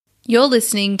You're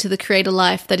listening to the Create a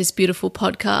Life That Is Beautiful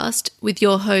podcast with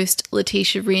your host,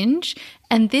 Letitia Ringe,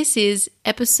 and this is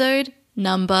episode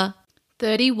number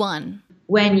 31.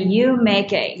 When you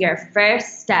make it your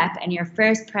first step and your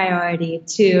first priority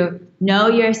to know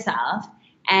yourself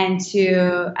and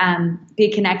to be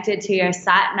connected to your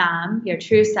Sat Nam, your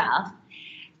true self,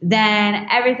 then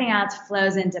everything else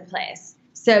flows into place.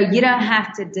 So you don't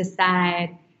have to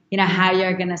decide, how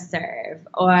you're going to serve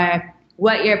or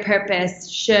what your purpose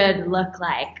should look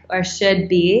like or should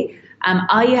be.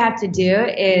 All you have to do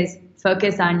is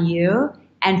focus on you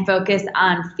and focus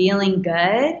on feeling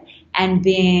good and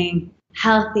being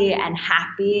healthy and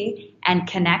happy and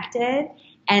connected.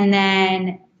 And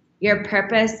then your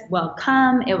purpose will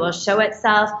come, it will show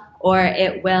itself, or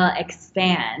it will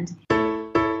expand.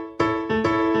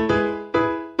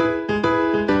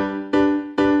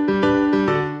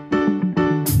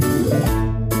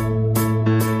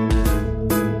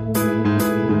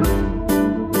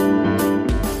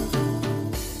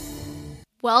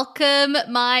 Welcome,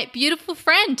 my beautiful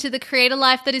friend, to the Create a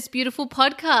Life That Is Beautiful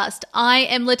podcast. I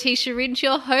am Letitia Ringe,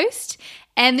 your host,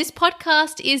 and this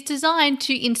podcast is designed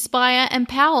to inspire,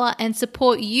 empower, and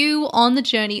support you on the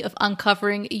journey of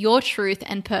uncovering your truth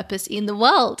and purpose in the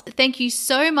world. Thank you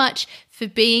so much for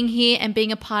being here and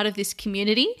being a part of this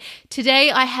community.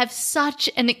 Today, I have such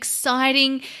an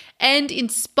exciting and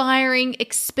inspiring,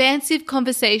 expansive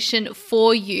conversation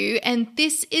for you. And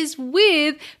this is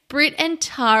with Britt and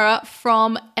Tara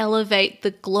from Elevate the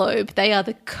Globe. They are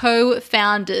the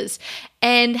co-founders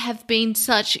and have been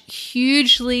such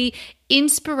hugely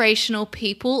inspirational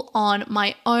people on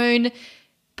my own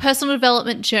personal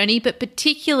development journey, but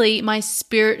particularly my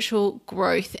spiritual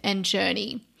growth and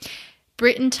journey.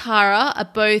 Britt and Tara are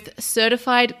both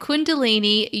certified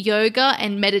Kundalini yoga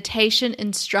and meditation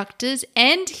instructors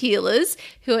and healers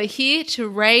who are here to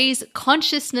raise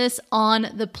consciousness on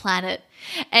the planet.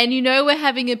 And we're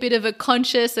having a bit of a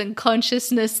conscious and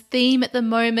consciousness theme at the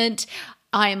moment.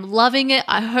 I am loving it.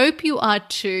 I hope you are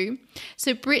too.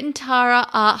 So Britt and Tara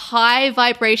are high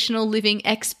vibrational living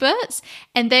experts,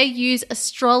 and they use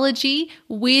astrology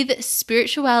with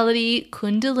spirituality,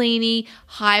 Kundalini,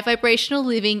 high vibrational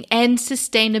living, and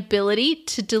sustainability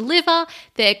to deliver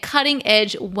their cutting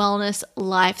edge wellness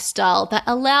lifestyle that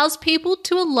allows people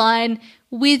to align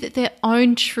with their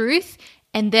own truth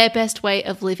and their best way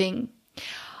of living.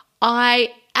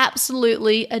 I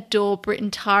absolutely adore Britt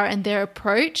and Tara and their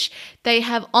approach. They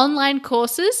have online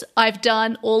courses. I've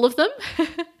done all of them.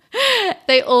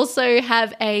 They also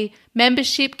have a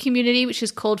membership community, which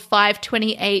is called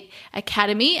 528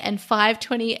 Academy, and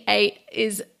 528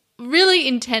 is really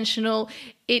intentional.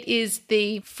 It is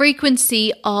the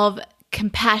frequency of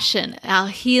compassion, our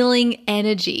healing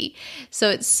energy. So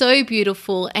it's so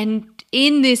beautiful. And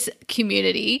in this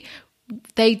community,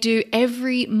 they do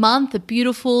every month a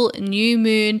beautiful new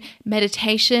moon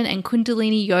meditation and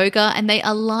Kundalini yoga, and they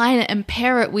align it and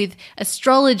pair it with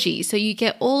astrology. So you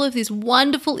get all of this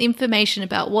wonderful information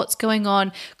about what's going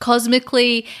on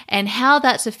cosmically and how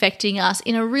that's affecting us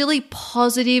in a really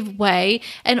positive way.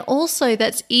 And also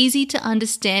that's easy to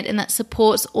understand and that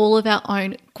supports all of our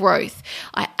own growth.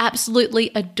 I absolutely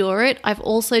adore it. I've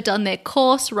also done their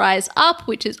course, Rise Up,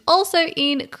 which is also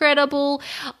incredible.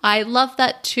 I love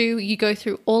that too. You go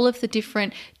through all of the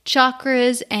different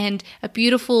chakras and a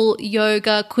beautiful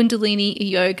yoga, Kundalini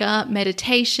yoga,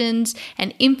 meditations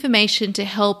and information to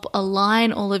help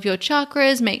align all of your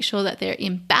chakras, make sure that they're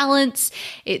in balance.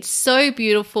 It's so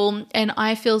beautiful, and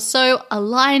I feel so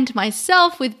aligned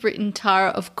myself with Britt and Tara,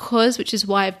 of course, which is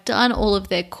why I've done all of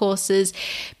their courses,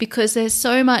 because there's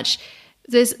so much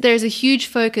there's a huge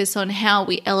focus on how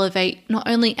we elevate not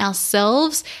only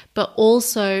ourselves but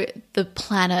also the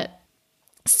planet.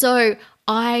 So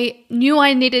I knew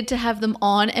I needed to have them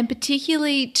on, and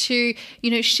particularly to,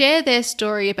 share their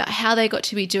story about how they got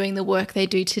to be doing the work they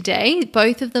do today.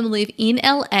 Both of them live in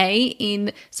LA,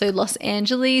 so Los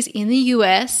Angeles in the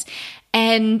US.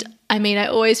 And I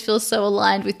always feel so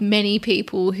aligned with many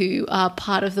people who are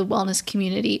part of the wellness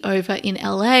community over in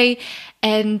LA.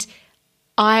 And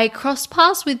I crossed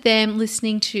paths with them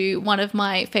listening to one of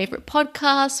my favorite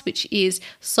podcasts, which is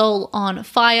Soul on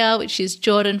Fire, which is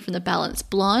Jordan from The Balanced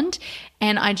Blonde.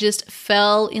 And I just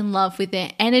fell in love with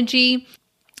their energy.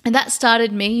 And that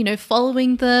started me,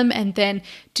 following them and then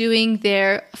starting with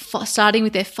their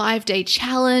 5-day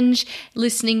challenge,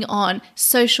 listening on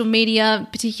social media,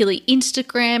 particularly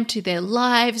Instagram, to their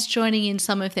lives, joining in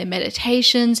some of their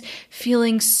meditations,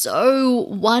 feeling so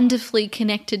wonderfully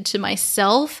connected to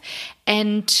myself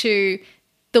and to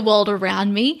the world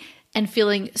around me. and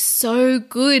feeling so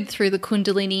good through the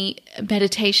Kundalini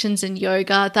meditations and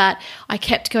yoga that I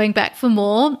kept going back for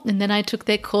more. And then I took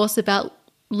their course about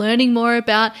learning more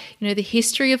about, the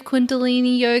history of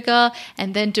Kundalini yoga,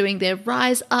 and then doing their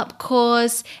Rise Up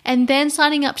course, and then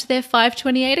signing up to their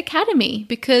 528 Academy,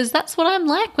 because that's what I'm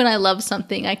like when I love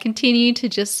something. I continue to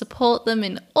just support them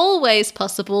in all ways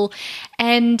possible.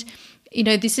 And,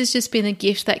 this has just been a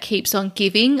gift that keeps on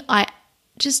giving.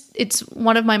 It's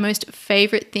one of my most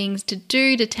favorite things to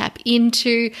do, to tap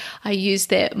into. I use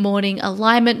their morning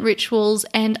alignment rituals,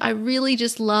 and I really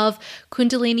just love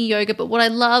Kundalini yoga. But what I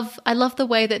love the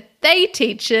way that they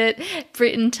teach it,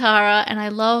 Britt and Tara, and I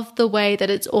love the way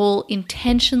that it's all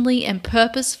intentionally and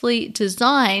purposefully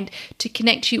designed to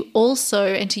connect you also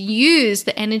and to use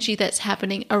the energy that's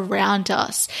happening around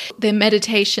us. Their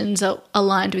meditations are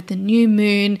aligned with the new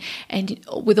moon and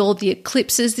with all the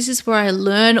eclipses. This is where I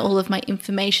learn all of my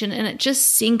information, and it just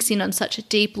sinks in on such a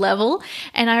deep level.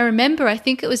 And I remember, I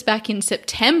think it was back in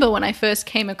September when I first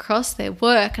came across their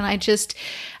work, and I just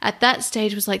at that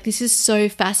stage was like, this is so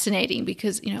fascinating,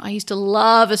 because I used to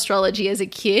love astrology as a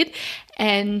kid,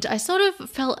 and I sort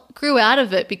of grew out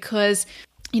of it because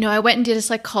I went and did a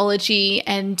psychology,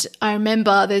 and I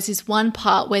remember there's this one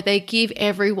part where they give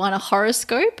everyone a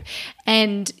horoscope,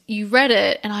 and you read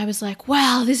it and I was like,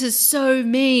 wow, this is so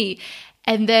me.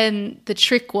 And then the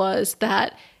trick was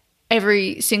that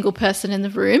every single person in the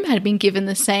room had been given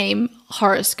the same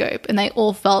horoscope, and they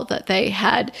all felt that they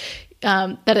had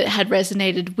that it had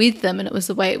resonated with them, and it was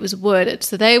the way it was worded.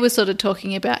 So they were sort of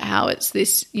talking about how it's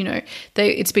this,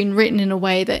 it's been written in a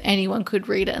way that anyone could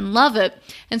read it and love it.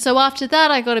 And so after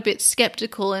that, I got a bit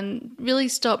skeptical and really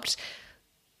stopped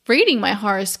reading my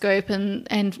horoscope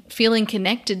and feeling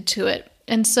connected to it.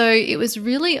 And so it was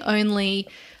really only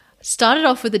started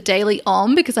off with a daily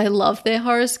Om, because I loved their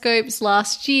horoscopes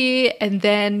last year. And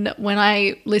then when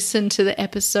I listened to the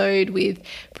episode with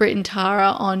Britt and Tara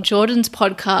on Jordan's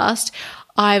podcast,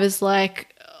 I was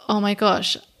like, oh my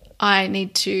gosh, I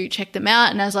need to check them out.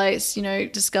 And as I,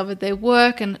 discovered their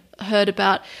work and heard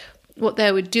about what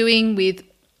they were doing with,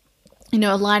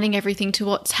 aligning everything to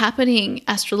what's happening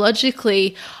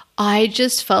astrologically, I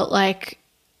just felt like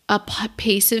a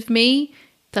piece of me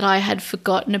that I had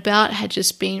forgotten about had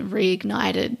just been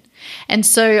reignited. And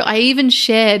so I even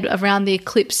shared around the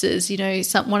eclipses,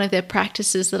 one of their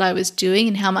practices that I was doing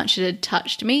and how much it had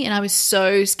touched me. And I was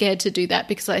so scared to do that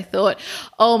because I thought,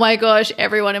 oh my gosh,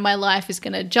 everyone in my life is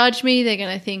going to judge me. They're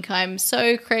going to think I'm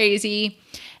so crazy.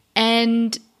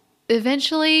 And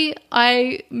eventually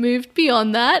I moved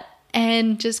beyond that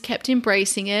and just kept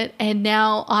embracing it. And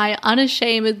now I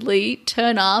unashamedly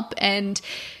turn up and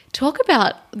talk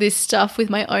about this stuff with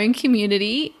my own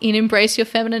community in Embrace Your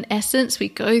Feminine Essence. We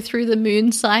go through the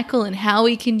moon cycle and how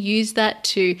we can use that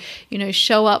to,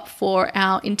 show up for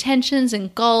our intentions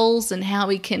and goals, and how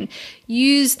we can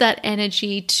use that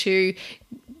energy to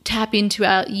tap into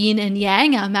our yin and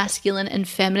yang, our masculine and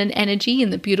feminine energy in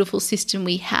the beautiful system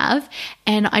we have.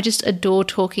 And I just adore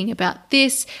talking about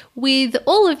this with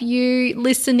all of you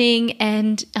listening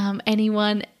and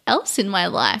anyone else in my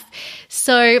life.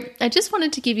 So I just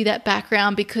wanted to give you that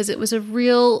background because it was a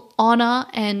real honor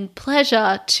and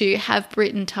pleasure to have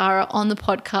Britt and Tara on the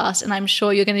podcast, and I'm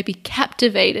sure you're going to be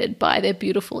captivated by their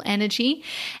beautiful energy.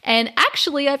 And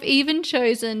actually, I've even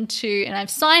chosen to, and I've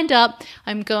signed up,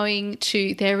 I'm going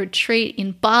to their retreat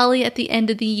in Bali at the end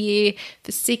of the year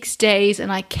for 6 days,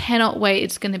 and I cannot wait.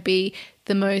 It's going to be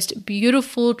the most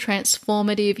beautiful,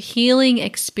 transformative, healing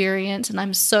experience. And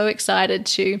I'm so excited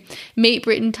to meet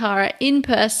Britt and Tara in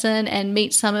person and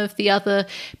meet some of the other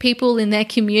people in their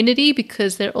community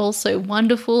because they're all so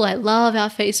wonderful. I love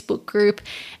our Facebook group.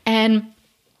 And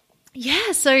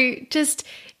yeah, so just,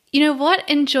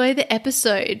 enjoy the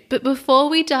episode. But before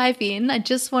we dive in, I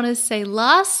just want to say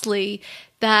lastly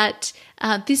that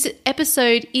this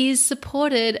episode is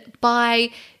supported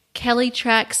by Kelly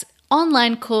Track's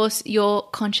online course, Your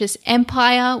Conscious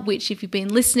Empire, which if you've been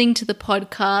listening to the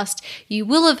podcast, you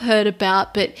will have heard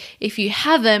about. But if you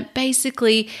haven't,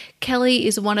 basically, Kelly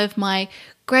is one of my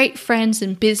great friends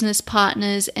and business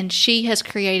partners, and she has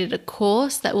created a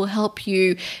course that will help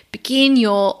you begin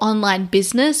your online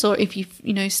business, or if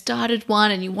you've started one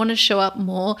and you want to show up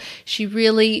more. She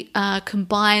really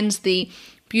combines the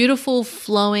beautiful,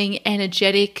 flowing,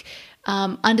 energetic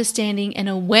understanding and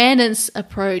awareness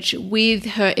approach with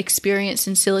her experience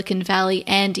in Silicon Valley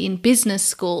and in business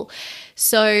school.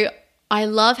 So I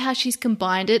love how she's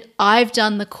combined it. I've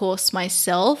done the course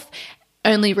myself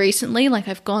only recently,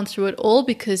 I've gone through it all,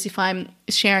 because if I'm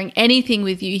sharing anything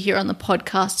with you here on the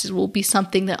podcast, it will be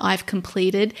something that I've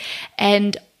completed.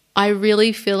 And I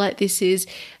really feel like this is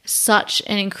such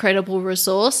an incredible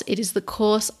resource. It is the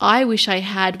course I wish I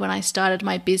had when I started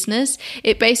my business.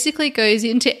 It basically goes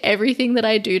into everything that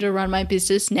I do to run my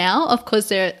business now. Of course,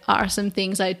 there are some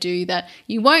things I do that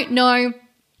you won't know,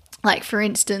 like, for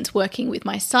instance, working with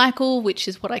my cycle, which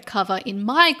is what I cover in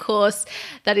my course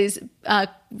that is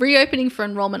reopening for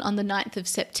enrollment on the 9th of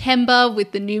September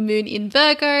with the new moon in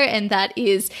Virgo, and that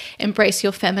is Embrace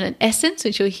Your Feminine Essence,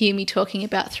 which you'll hear me talking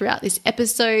about throughout this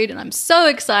episode, and I'm so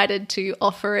excited to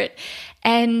offer it.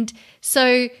 And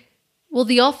so, well,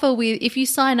 the offer if you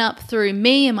sign up through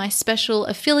me and my special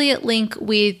affiliate link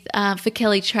for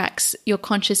Kelly Track's Your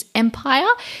Conscious Empire,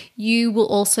 you will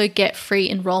also get free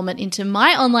enrollment into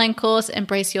my online course,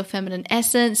 Embrace Your Feminine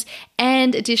Essence.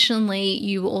 And additionally,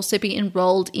 you will also be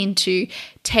enrolled into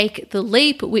Take the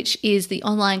Leap, which is the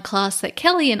online class that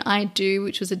Kelly and I do,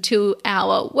 which was a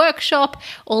 2-hour workshop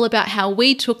all about how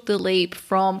we took the leap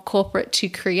from corporate to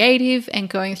creative and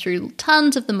going through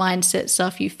tons of the mindset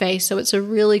stuff you face. So it's a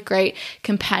really great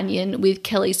companion with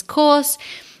Kelly's course.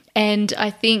 And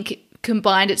I think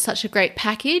combined, it's such a great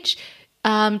package.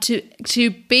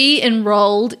 To be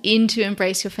enrolled into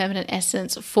Embrace Your Feminine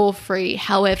Essence for free.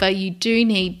 However, you do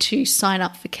need to sign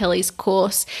up for Kelly's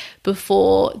course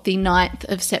before the 9th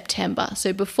of September,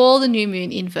 so before the new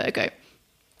moon in Virgo.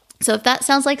 So if that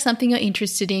sounds like something you're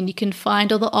interested in, you can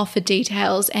find all the offer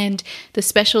details and the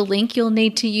special link you'll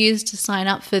need to use to sign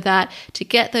up for that to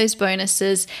get those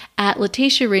bonuses at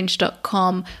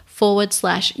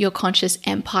letitiaringe.com/Your Conscious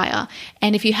Empire.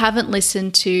 And if you haven't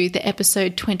listened to the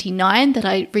episode 29 that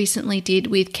I recently did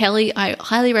with Kelly, I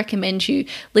highly recommend you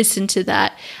listen to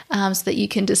that so that you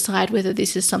can decide whether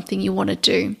this is something you want to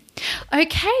do.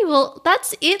 Okay, well,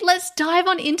 that's it. Let's dive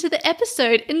on into the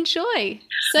episode. Enjoy.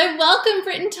 So welcome,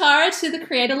 Britt and Tara, to the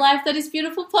Create a Life That Is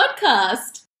Beautiful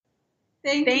podcast.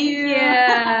 Thank you.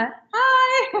 Hi.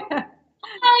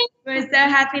 Hi. We're so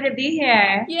happy to be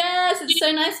here. Yes, it's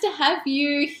so nice to have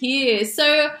you here.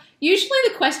 So usually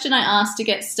the question I ask to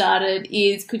get started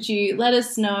is, could you let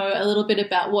us know a little bit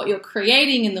about what you're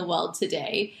creating in the world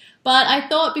today? But I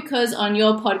thought because on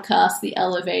your podcast, The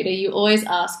Elevator, you always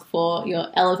ask for your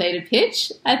elevator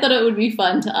pitch. I thought it would be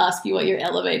fun to ask you what your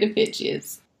elevator pitch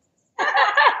is.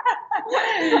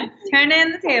 Turn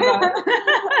in the table.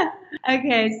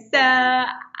 Okay, so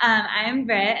I'm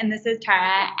Britt and this is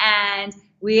Tara, and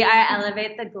we are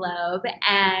Elevate the Globe,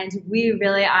 and we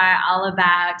really are all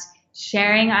about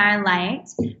sharing our light,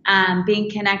 being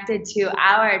connected to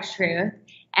our truth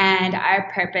and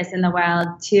our purpose in the world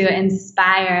to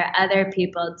inspire other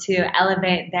people to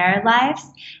elevate their lives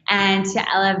and to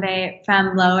elevate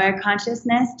from lower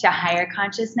consciousness to higher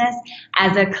consciousness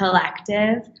as a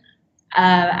collective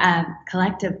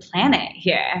planet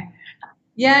here.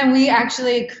 Yeah, and we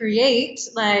actually create,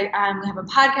 we have a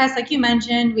podcast, like you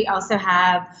mentioned. We also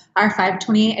have our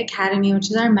 528 Academy,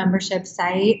 which is our membership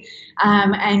site.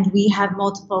 And we have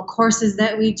multiple courses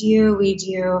that we do. We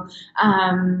do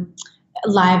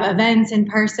live events in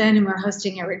person, and we're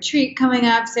hosting a retreat coming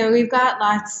up. So we've got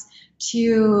lots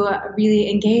to really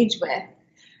engage with.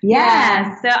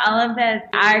 Yeah. So all of this,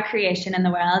 our creation in the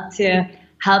world to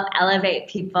help elevate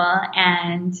people,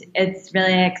 and it's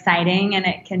really exciting, and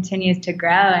it continues to grow,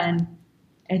 and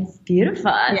it's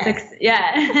beautiful. Yes.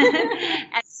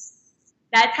 And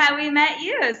that's how we met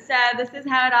you. So this is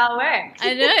how it all worked.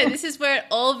 I know. This is where it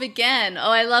all began. Oh,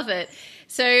 I love it.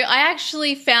 So I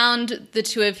actually found the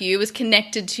two of you, was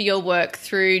connected to your work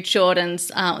through Jordan's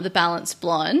The Balanced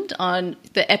Blonde, on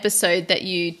the episode that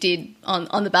you did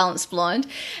on The Balanced Blonde,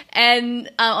 and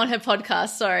on her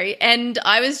podcast, sorry. And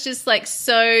I was just like,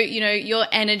 so, your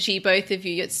energy, both of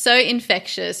you, it's so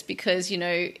infectious because,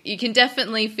 you can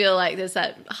definitely feel like there's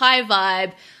that high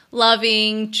vibe,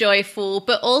 loving, joyful,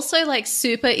 but also like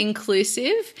super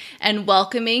inclusive and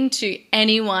welcoming to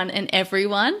anyone and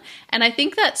everyone. And I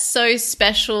think that's so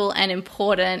special and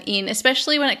important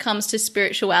especially when it comes to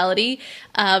spirituality,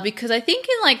 because I think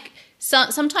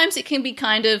sometimes it can be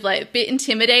kind of like a bit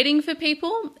intimidating for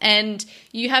people, and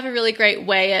you have a really great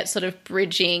way at sort of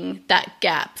bridging that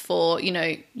gap for,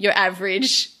 your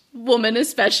average woman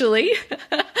especially.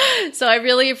 So I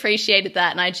really appreciated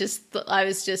that, and I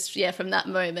was just from that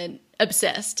moment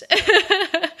obsessed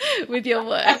with your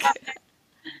work.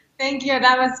 Thank you.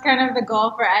 That was kind of the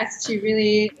goal for us to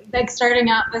really, starting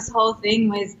out this whole thing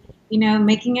was,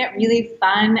 making it really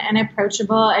fun and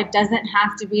approachable. It doesn't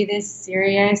have to be this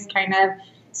serious kind of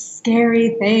scary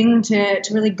thing to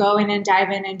really go in and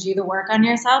dive in and do the work on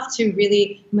yourself, to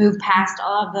really move past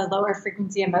all of the lower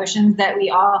frequency emotions that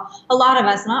a lot of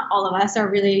us, not all of us, are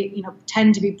really,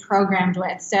 tend to be programmed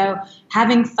with. So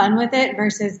having fun with it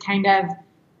versus kind of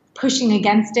pushing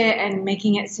against it and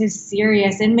making it so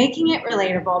serious and making it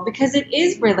relatable, because it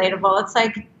is relatable. It's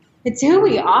like, it's who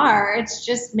we are. It's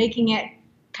just making it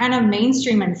kind of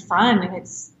mainstream and fun. And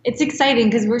it's exciting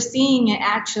because we're seeing it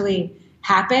actually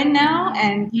happen now.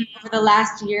 And over the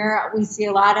last year, we see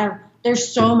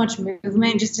there's so much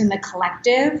movement just in the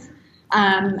collective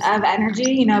of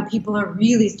energy. You know, people are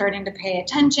really starting to pay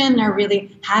attention. They're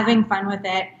really having fun with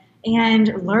it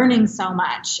and learning so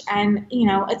much. And, you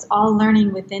know, it's all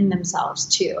learning within themselves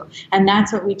too. And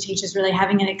that's what we teach, is really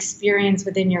having an experience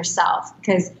within yourself,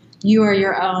 because you are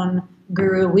your own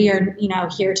guru. We are, you know,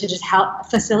 here to just help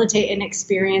facilitate an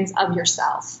experience of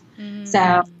yourself.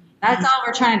 So that's all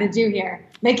we're trying to do here.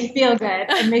 Make you feel good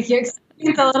and make you experience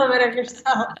a little bit of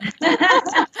yourself.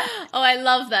 Oh, I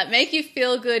love that. Make you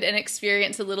feel good and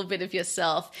experience a little bit of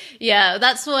yourself. Yeah,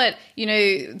 that's what, you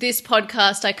know, this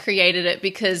podcast, I created it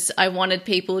because I wanted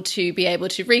people to be able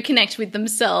to reconnect with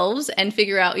themselves and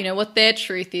figure out, you know, what their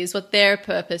truth is, what their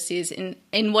purpose is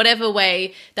in whatever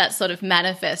way that sort of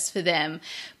manifests for them.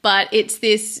 But it's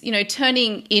this, you know,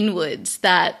 turning inwards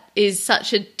that is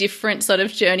such a different sort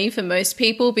of journey for most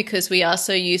people, because we are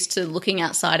so used to looking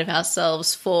outside of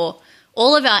ourselves for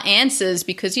all of our answers,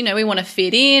 because, you know, we want to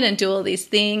fit in and do all these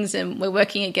things, and we're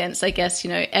working against, I guess, you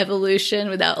know, evolution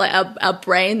without like our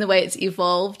brain, the way it's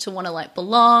evolved to want to like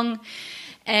belong.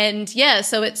 And yeah,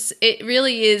 so it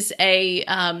really is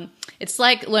it's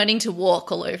like learning to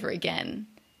walk all over again.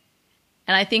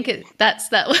 And I think that's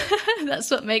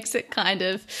what makes it kind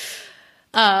of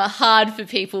hard for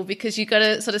people, because you got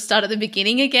to sort of start at the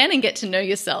beginning again and get to know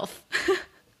yourself.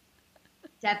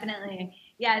 Definitely.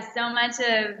 Yeah, so much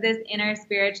of this inner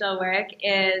spiritual work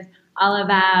is all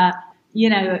about, you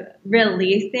know,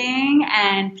 releasing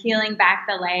and peeling back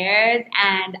the layers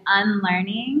and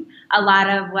unlearning a lot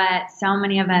of what so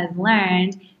many of us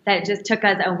learned that just took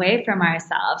us away from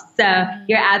ourselves. So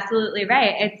you're absolutely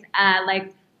right. It's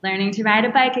like learning to ride a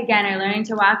bike again or learning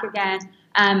to walk again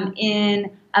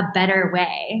in a better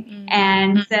way.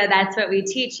 And so that's what we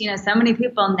teach. You know, so many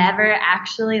people never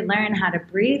actually learn how to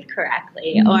breathe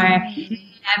correctly or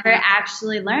never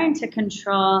actually learn to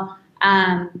control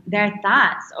their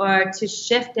thoughts or to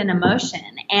shift an emotion.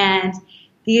 And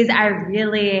these are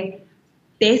really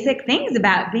basic things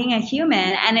about being a human,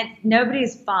 and it's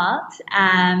nobody's fault,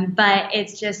 but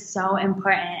it's just so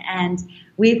important, and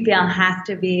we feel has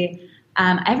to be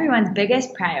everyone's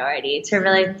biggest priority to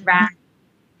really thrive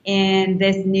in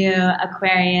this new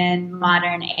Aquarian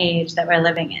modern age that we're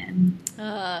living in.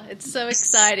 It's so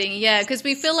exciting. Yeah, because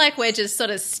we feel like we're just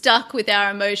sort of stuck with our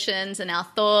emotions and our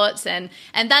thoughts, and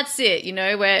that's it, you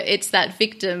know, where it's that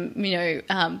victim, you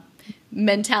know,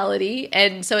 mentality.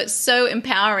 And so it's so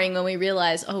empowering when we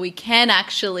realize, oh, we can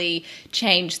actually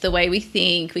change the way we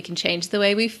think, we can change the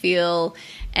way we feel.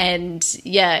 And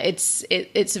yeah,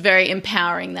 it's very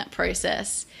empowering, that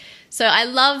process. So I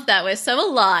love that we're so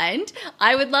aligned.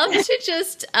 I would love to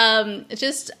just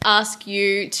ask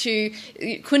you to,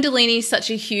 Kundalini is such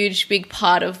a huge, big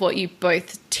part of what you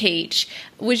both teach.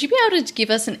 Would you be able to give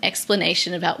us an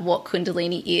explanation about what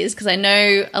Kundalini is? Because I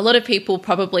know a lot of people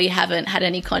probably haven't had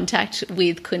any contact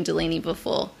with Kundalini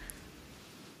before.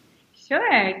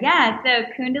 Sure, yeah. So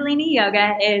Kundalini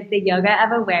Yoga is the yoga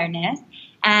of awareness,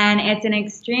 and it's an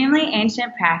extremely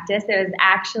ancient practice. It was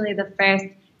actually the first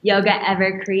yoga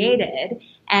ever created.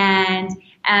 And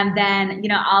then, you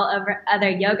know, all over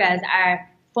other yogas are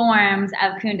forms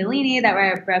of Kundalini that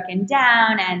were broken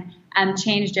down and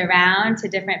changed around to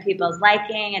different people's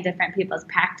liking and different people's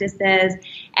practices.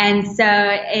 And so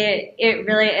it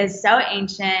really is so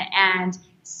ancient, and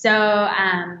so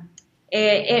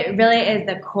it really is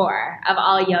the core of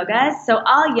all yogas. So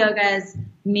all yogas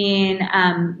mean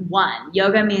one.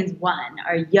 Yoga means one,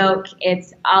 or yoke.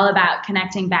 It's all about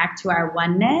connecting back to our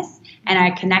oneness and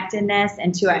our connectedness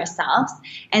and to ourselves.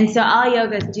 And so all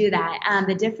yogas do that.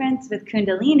 The difference with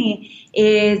Kundalini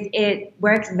is it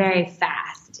works very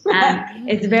fast.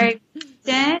 It's very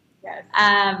potent,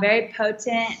 very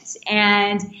potent,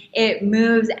 and it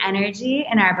moves energy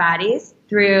in our bodies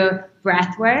through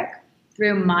breath work,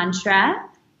 through mantra,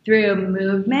 through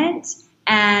movement,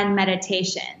 and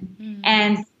meditation.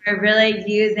 And so we're really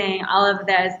using all of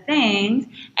those things,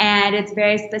 and it's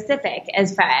very specific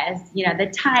as far as, you know, the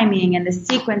timing and the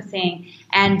sequencing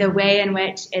and the way in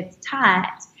which it's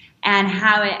taught and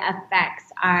how it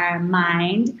affects our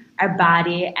mind, our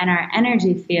body, and our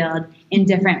energy field in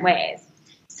different ways.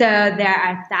 So there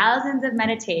are thousands of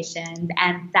meditations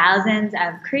and thousands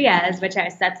of kriyas, which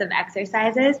are sets of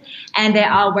exercises, and they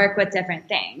all work with different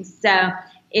things. So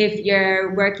if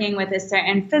you're working with a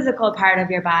certain physical part of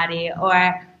your body,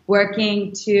 or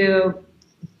working to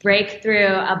break through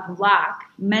a block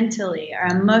mentally or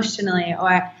emotionally,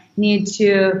 or need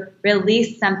to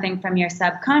release something from your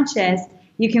subconscious,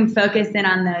 you can focus in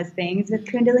on those things with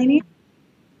Kundalini.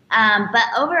 But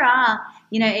overall,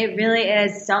 it really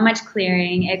is so much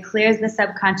clearing. It clears the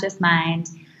subconscious mind.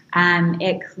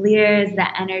 It clears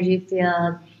the energy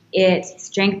field. It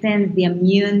strengthens the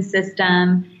immune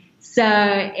system. So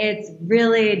it's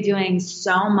really doing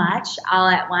so much all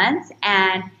at once.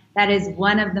 And that is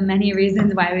one of the many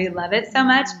reasons why we love it so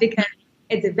much, because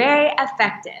it's very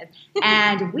effective.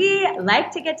 And we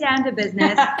like to get down to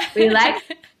business. We like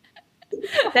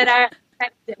that are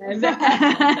effective.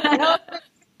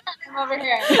 I'm over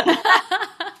here.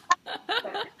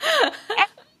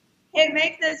 It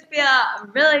makes us feel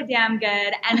really damn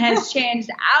good and has changed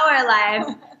our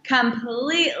lives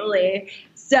completely.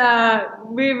 So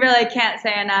we really can't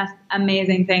say enough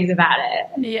amazing things about it.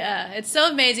 Yeah, it's so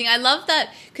amazing. I love that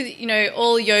because,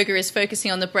 all yoga is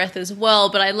focusing on the breath as well.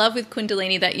 But I love with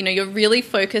Kundalini that, you're really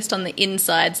focused on the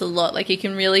insides a lot. Like you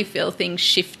can really feel things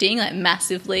shifting like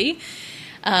massively.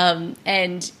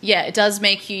 And yeah, it does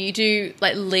make you do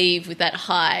like leave with that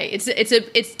high.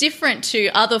 It's different to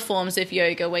other forms of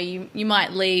yoga where you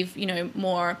might leave,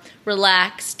 more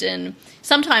relaxed, and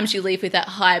sometimes you leave with that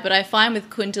high. But I find with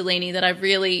Kundalini that it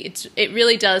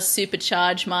really does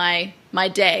supercharge my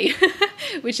day,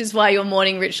 which is why your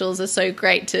morning rituals are so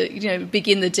great to,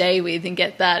 begin the day with and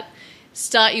get that,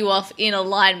 start you off in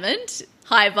alignment,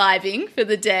 high vibing for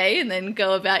the day, and then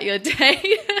go about your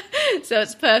day. So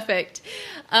it's perfect.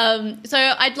 So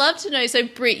I'd love to know, so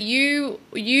Britt, you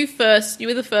were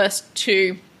the first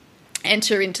to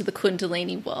enter into the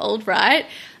Kundalini world, right?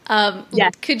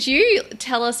 Yes. Could you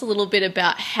tell us a little bit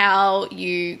about how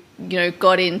you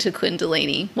got into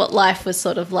Kundalini, what life was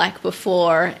sort of like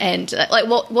before, and like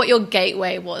what your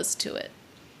gateway was to it?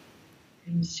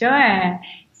 Sure.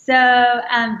 So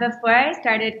before I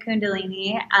started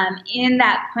Kundalini, in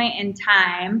that point in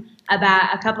time,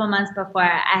 about a couple months before,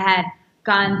 I had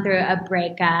gone through a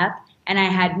breakup, and I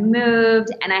had moved,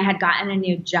 and I had gotten a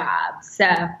new job. So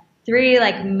 3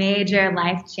 like major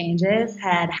life changes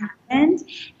had happened,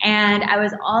 and I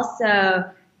was also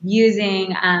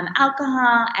using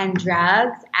alcohol and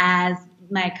drugs as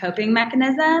my coping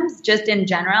mechanisms, just in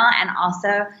general, and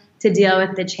also to deal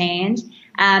with the change,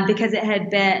 because it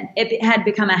had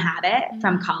become a habit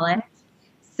from college.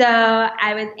 So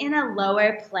I was in a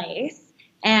lower place.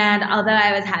 And although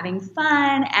I was having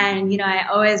fun and, I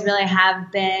always really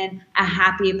have been a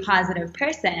happy, positive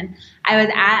person, I was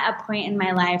at a point in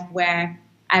my life where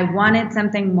I wanted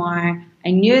something more. I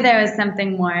knew there was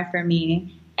something more for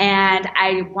me, and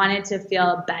I wanted to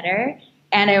feel better.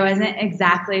 And I wasn't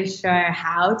exactly sure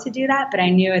how to do that, but I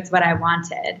knew it's what I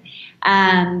wanted.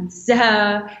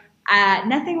 So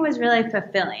nothing was really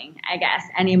fulfilling, I guess,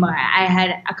 anymore. I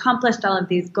had accomplished all of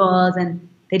these goals, and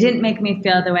they didn't make me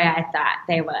feel the way I thought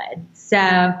they would. So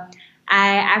I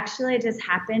actually just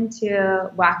happened to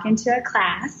walk into a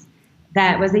class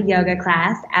that was a yoga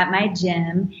class at my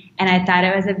gym, and I thought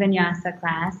it was a vinyasa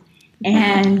class.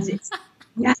 And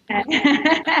yeah,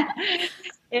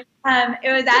 it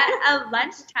was at a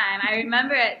lunchtime. I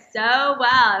remember it so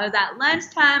well. It was at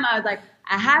lunchtime. I was like,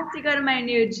 I have to go to my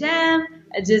new gym.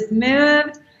 I just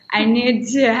moved. I need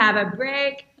to have a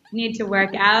break, need to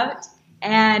work out.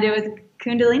 And it was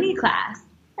Kundalini class.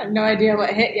 I have no idea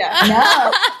what hit you.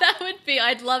 No. That would be,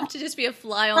 I'd love to just be a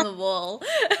fly on the wall.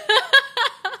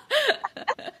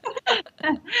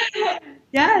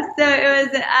 Yeah, so it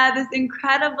was this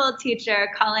incredible teacher,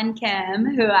 Colin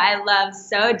Kim, who I love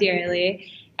so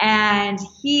dearly. And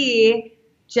he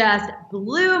just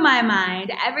blew my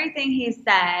mind. Everything he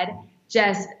said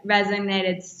just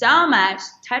resonated so much,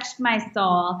 touched my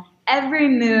soul. Every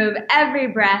move, every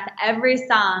breath, every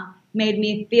song made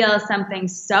me feel something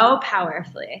so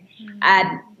powerfully.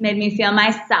 Made me feel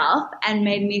myself and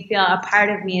made me feel a part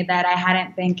of me that I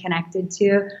hadn't been connected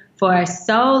to for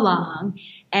so long.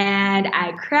 And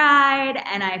I cried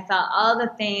and I felt all the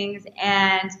things.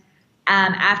 And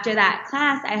after that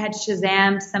class, I had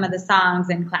Shazammed some of the songs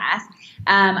in class.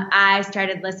 I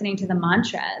started listening to the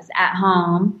mantras at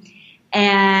home,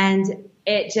 and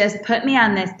it just put me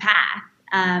on this path.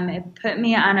 It put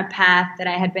me on a path that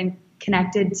I had been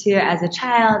connected to as a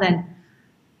child and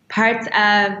parts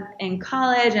of in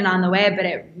college and on the way, but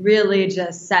it really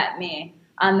just set me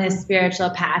on this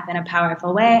spiritual path in a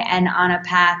powerful way, and on a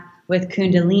path with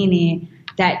Kundalini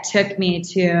that took me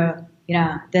to,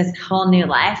 this whole new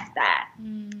life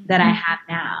that I have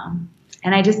now.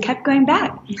 And I just kept going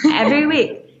back every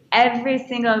week. Every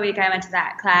single week I went to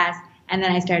that class, and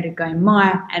then I started going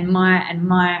more and more and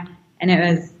more, and it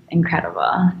was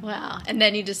incredible. Wow. And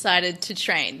then you decided to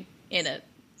train in it.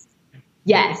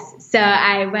 Yes. So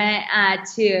I went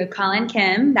to Colin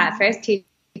Kim, that first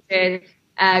teacher's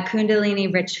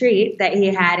Kundalini retreat that he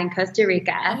had in Costa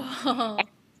Rica. Oh,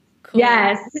 cool.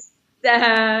 Yes. So,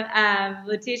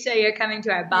 Letitia, you're coming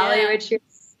to our Bali retreat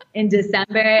in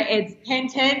December. It's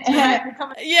hint, hint. Yeah.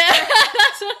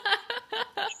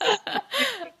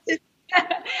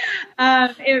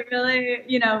 It really,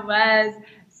 was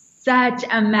such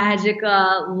a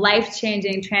magical,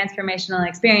 life-changing, transformational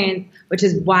experience, which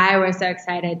is why we're so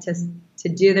excited to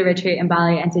do the retreat in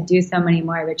Bali and to do so many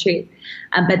more retreats.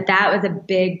 But that was a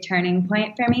big turning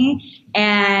point for me.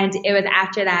 And it was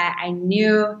after that I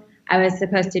knew I was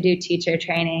supposed to do teacher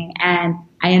training, and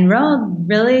I enrolled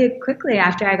really quickly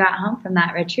after I got home from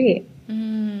that retreat.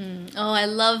 Oh, I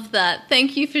love that.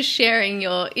 Thank you for sharing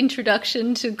your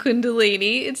introduction to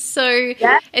Kundalini. It's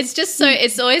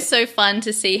always so fun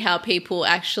to see how people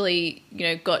actually,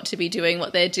 got to be doing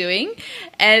what they're doing.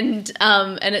 And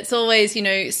it's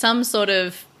always, some sort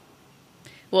of,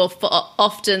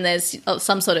 often there's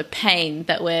some sort of pain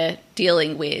that we're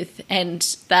dealing with, and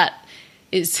that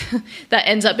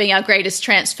ends up being our greatest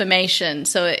transformation.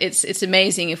 So it's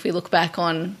amazing if we look back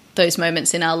on those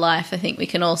moments in our life. I think we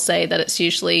can all say that it's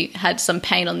usually had some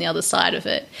pain on the other side of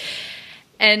it.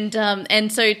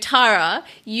 And so Tara,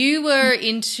 you were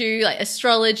into like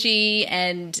astrology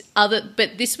and but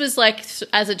this was like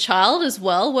as a child as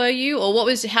well, were you? Or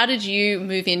how did you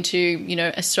move into,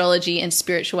 astrology and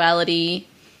spirituality?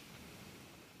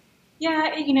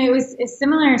 Yeah, it was a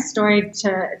similar story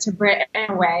to Britt in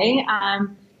a way.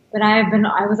 But I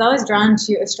was always drawn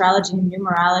to astrology and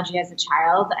numerology as a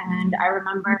child. And I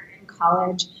remember in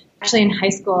college, actually in high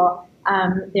school,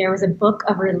 there was a book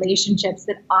of relationships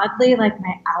that oddly, like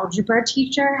my algebra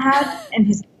teacher had in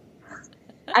his.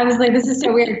 I was like, this is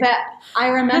so weird. But I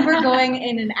remember going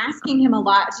in and asking him a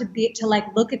lot to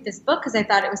look at this book because I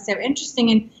thought it was so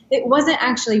interesting. And it wasn't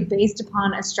actually based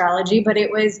upon astrology, but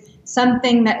it was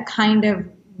something that kind of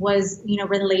was,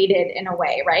 related in a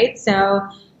way, right? So,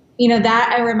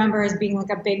 that I remember as being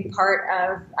like a big part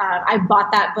of, I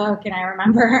bought that book, and I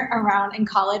remember around in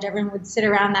college, everyone would sit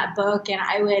around that book, and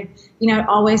I would,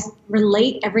 always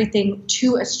relate everything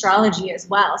to astrology as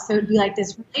well. So it'd be like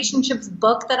this relationships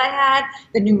book that I had,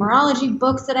 the numerology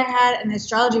books that I had, and the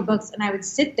astrology books, and I would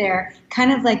sit there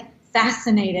kind of like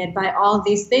fascinated by all of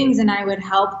these things, and I would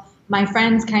help my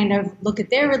friends kind of look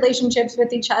at their relationships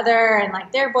with each other and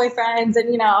like their boyfriends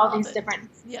and, all these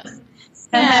different things.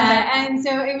 Yeah, and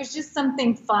so it was just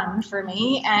something fun for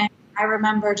me, and I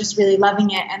remember just really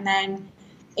loving it. And then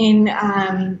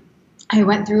I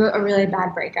went through a really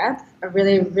bad breakup,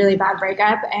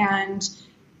 and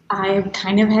I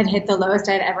kind of had hit the lowest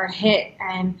I'd ever hit.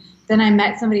 And then I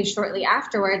met somebody shortly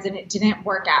afterwards, and it didn't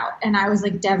work out, and I was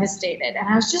like devastated, and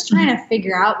I was just trying to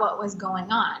figure out what was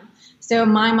going on. So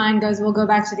my mind goes, we'll go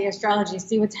back to the astrology,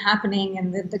 see what's happening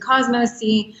in the cosmos,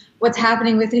 see what's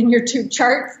happening within your two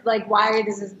charts, like why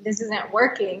this isn't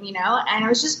working, And I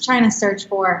was just trying to search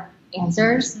for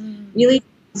answers. Really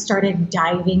started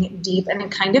diving deep, and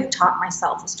it kind of taught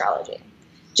myself astrology.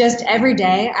 Just every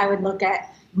day I would look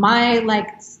at my like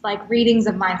readings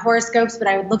of my horoscopes, but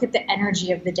I would look at the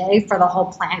energy of the day for the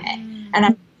whole planet. And I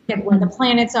look at where the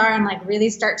planets are and like really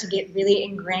start to get really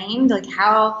ingrained. Like,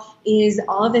 how is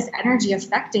all of this energy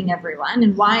affecting everyone?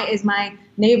 And why is my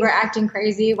neighbor acting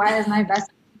crazy? Why is my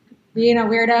best being a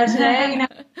weirdo today? I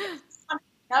just wanted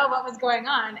to know what was going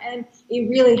on. And it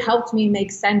really helped me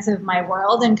make sense of my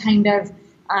world and kind of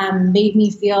made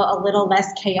me feel a little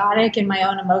less chaotic in my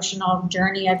own emotional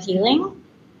journey of healing.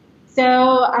 So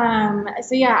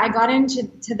yeah, I got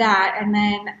into that, and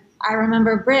then I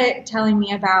remember Britt telling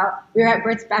me about, we were at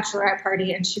Britt's bachelorette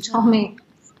party, and she told me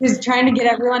she was trying to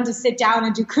get everyone to sit down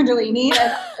and do Kundalini,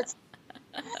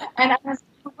 and I was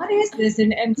like, what is this?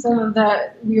 And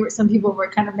some people were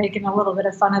kind of making a little bit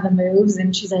of fun of the moves,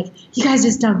 and she's like, you guys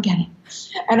just don't get it.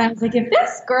 And I was like, if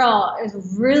this girl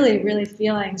is really, really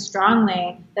feeling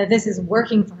strongly that this is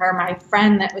working for her, my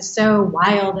friend that was so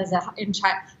wild as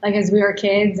we were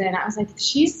kids, and I was like,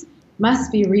 she's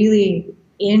must be really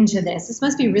into this. This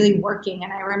must be really working.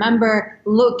 And I remember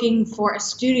looking for a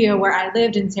studio where I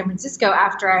lived in San Francisco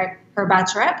after her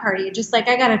bachelorette party, just like,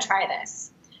 I got to try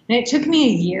this. And it took me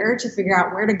a year to figure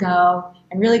out where to go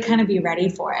and really kind of be ready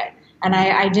for it. And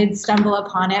I did stumble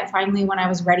upon it finally when I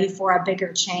was ready for a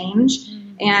bigger change.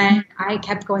 And I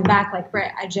kept going back like,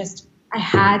 Britt, I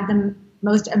had the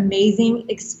most amazing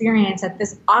experience at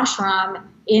this ashram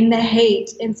in the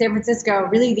Haight in San Francisco,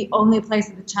 really the only place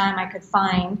at the time I could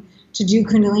find to do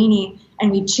Kundalini. And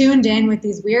we tuned in with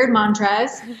these weird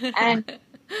mantras and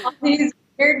all these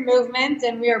weird movements,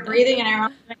 and we were breathing in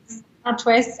our own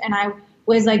twists. And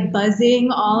was like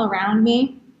buzzing all around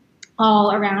me,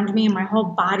 and my whole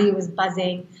body was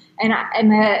buzzing. And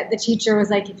the teacher was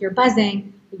like, if you're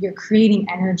buzzing, you're creating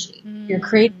energy. You're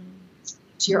creating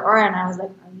to your aura. And I was like,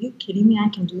 are you kidding me? I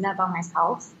can do that by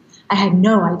myself? I had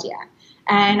no idea.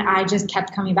 And I just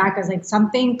kept coming back. I was like,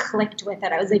 something clicked with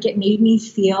it. I was like, it made me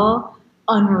feel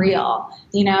unreal,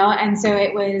 you know? And so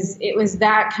it was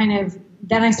that kind of,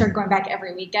 then I started going back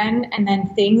every weekend, and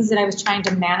then things that I was trying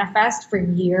to manifest for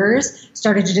years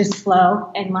started to just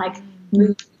flow and like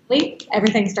move.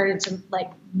 Everything started to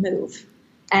like move.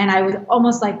 And I was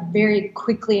almost like very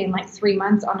quickly in like 3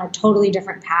 months on a totally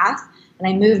different path. And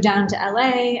I moved down to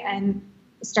LA and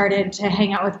started to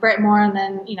hang out with Britt more. And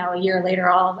then, you know, a year later,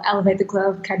 all of Elevate the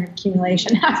Globe kind of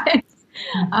accumulation happened.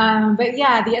 But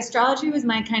yeah, the astrology was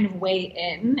my kind of way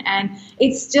in, and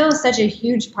it's still such a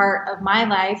huge part of my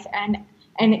life. And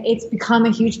it's become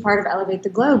a huge part of Elevate the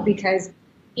Globe because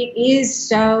it is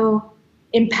so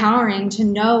empowering to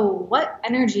know what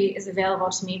energy is available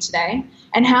to me today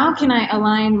and how can I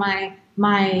align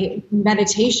my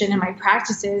meditation and my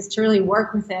practices to really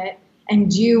work with it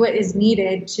and do what is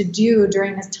needed to do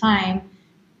during this time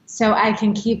so I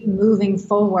can keep moving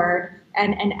forward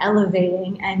and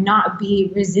elevating and not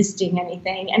be resisting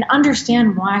anything and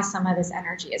understand why some of this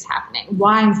energy is happening,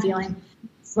 why I'm feeling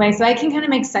this way, so I can kind of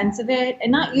make sense of it and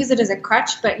not use it as a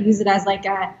crutch, but use it as like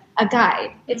a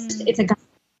guide. It's a guide.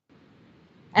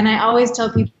 And I always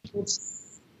tell people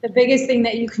the biggest thing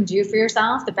that you can do for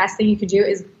yourself, the best thing you can do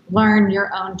is learn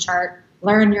your own chart,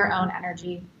 learn your own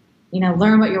energy, you know,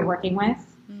 learn what you're working with,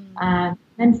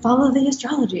 and follow the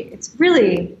astrology. It's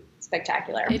really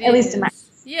spectacular, at least in my.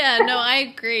 Yeah, no, I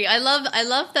agree. I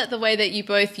love that the way that you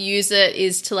both use it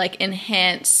is to like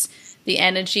enhance the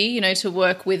energy, you know, to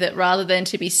work with it rather than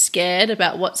to be scared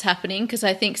about what's happening. Because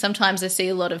I think sometimes I see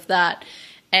a lot of that.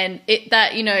 And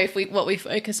that, you know, if what we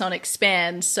focus on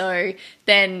expands, so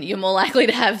then you're more likely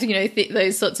to have, you know,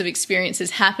 those sorts of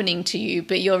experiences happening to you,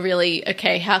 but you're really,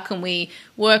 okay, how can we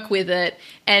work with it?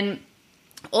 And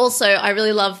also I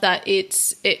really love that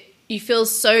you feel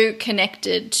so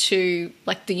connected to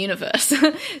like the universe,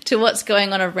 to what's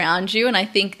going on around you. And I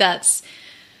think that's,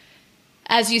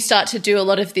 as you start to do a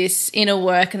lot of this inner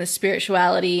work and the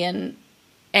spirituality and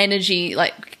energy,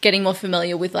 like getting more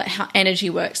familiar with like how energy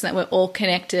works and that we're all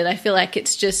connected, I feel like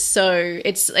it's just so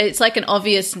it's like an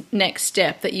obvious next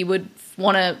step that you would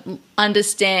want to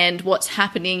understand what's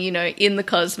happening, you know, in the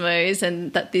cosmos,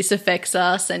 and that this affects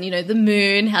us, and you know, the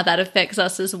moon, how that affects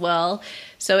us as well.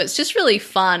 So it's just really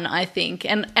fun, I think,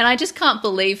 and I just can't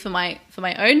believe for my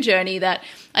own journey that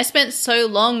I spent so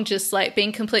long just like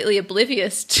being completely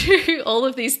oblivious to all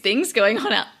of these things going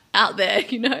on out there,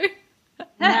 you know.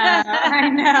 No, I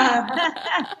know.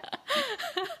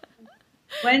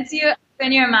 Once you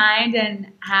open your mind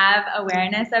and have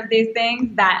awareness of these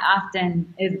things, that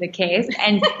often is the case.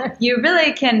 And you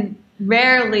really can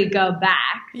rarely go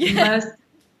back. Yeah. Most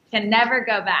can never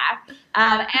go back.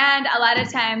 And a lot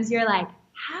of times you're like,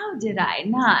 how did I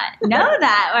not know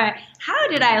that? Or how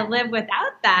did I live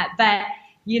without that? But,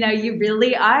 you know, you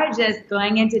really are just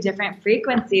going into different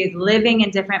frequencies, living in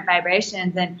different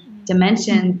vibrations and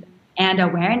dimensions and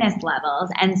awareness levels.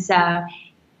 And so,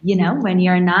 you know, when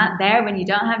you're not there, when you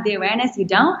don't have the awareness, you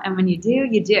don't. And when you do,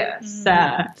 you do.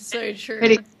 So true.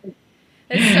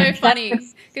 It's so funny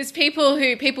because people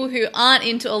who aren't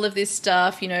into all of this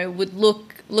stuff, you know, would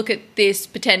look at this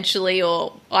potentially,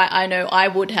 or I know I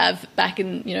would have back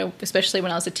in, you know, especially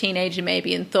when I was a teenager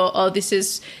maybe, and thought, oh, this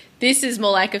is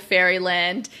more like a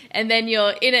fairyland, and then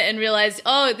you're in it and realize,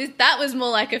 oh, that was more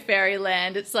like a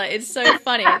fairyland. It's like, it's so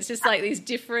funny. It's just like these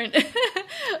different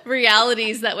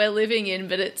realities that we're living in,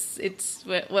 but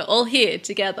we're all here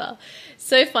together.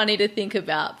 So funny to think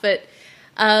about. But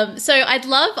so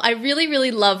I really,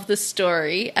 really love the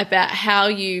story about how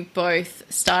you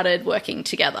both started working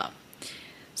together.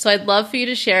 So I'd love for you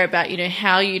to share about, you know,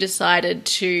 how you decided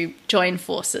to join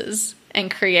forces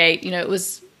and create, you know, it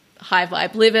was High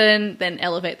Vibe Living, then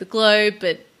Elevate the Globe,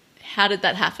 but how did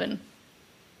that happen?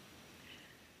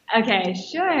 Okay,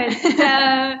 sure.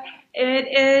 So it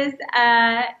is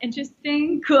an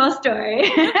interesting, cool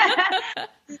story.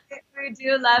 We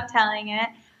do love telling it.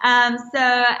 So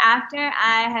after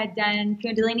I had done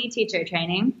Kundalini teacher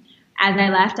training, as I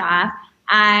left off,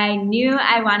 I knew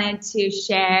I wanted to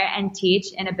share and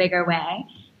teach in a bigger way.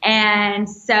 And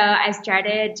so I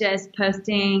started just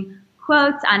posting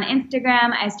quotes on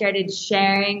Instagram. I started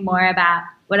sharing more about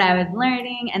what I was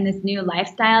learning and this new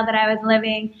lifestyle that I was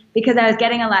living, because I was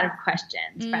getting a lot of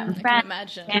questions from friends. I can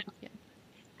imagine.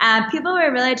 people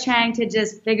were really trying to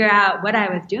just figure out what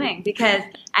I was doing because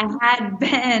I had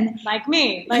been like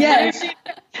me. Like, yes.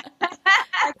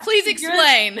 Please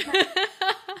explain.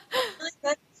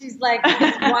 She's like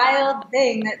this wild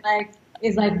thing that like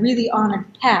is like really on a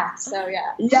path. So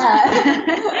yeah.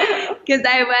 Because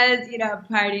I was,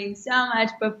 partying so much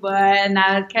before, and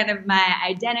that was kind of my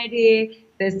identity,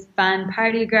 this fun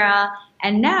party girl.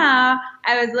 And now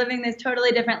I was living this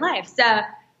totally different life. So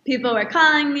people were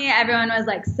calling me. Everyone was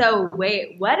like, so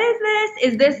wait, what is this?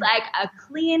 Is this like a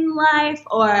clean life?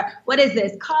 Or what is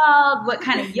this called? What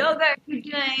kind of yoga are you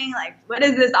doing? Like, what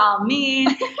does this all mean?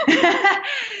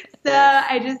 So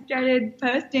I just started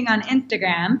posting on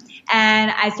Instagram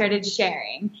and I started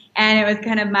sharing. And it was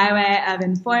kind of my way of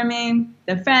informing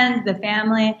the friends, the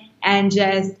family, and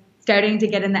just starting to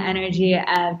get in the energy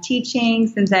of teaching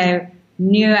since I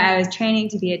knew I was training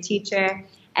to be a teacher.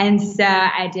 And so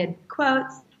I did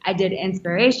quotes. I did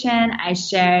inspiration. I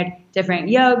shared different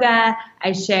yoga.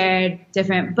 I shared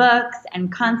different books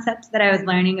and concepts that I was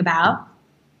learning about.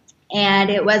 And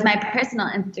it was my personal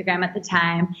Instagram at the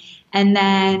time. And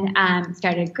then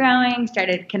started growing,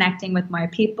 started connecting with more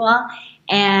people.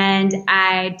 And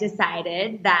I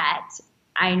decided that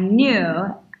I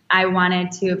knew I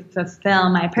wanted to fulfill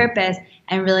my purpose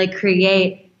and really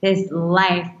create this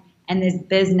life and this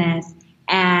business.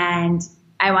 And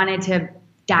I wanted to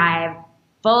dive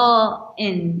full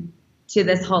into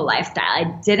this whole lifestyle.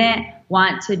 I didn't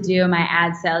want to do my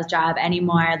ad sales job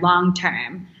anymore long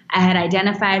term. I had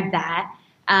identified that.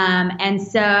 And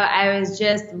so I was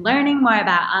just learning more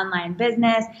about online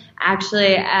business,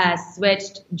 actually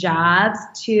switched jobs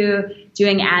to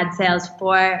doing ad sales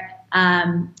for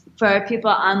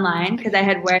people online because I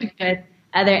had worked with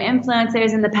other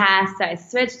influencers in the past. So I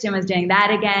switched and was doing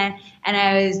that again. And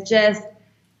I was just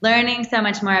learning so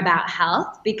much more about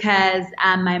health because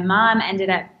my mom ended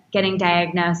up getting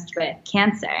diagnosed with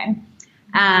cancer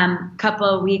a couple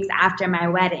of weeks after my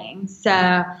wedding.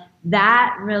 So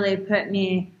that really put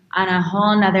me on a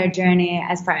whole nother journey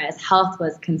as far as health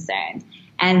was concerned.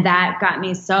 And that got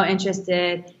me so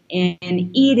interested in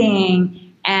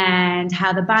eating and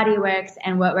how the body works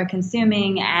and what we're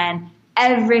consuming and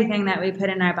everything that we put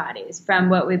in our bodies, from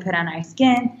what we put on our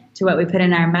skin to what we put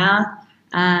in our mouth,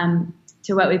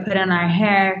 to what we put in our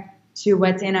hair, to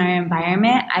what's in our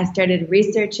environment. I started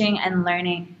researching and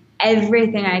learning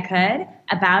everything I could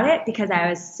about it because I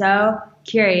was so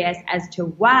curious as to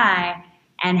why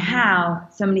and how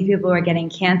so many people were getting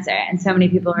cancer and so many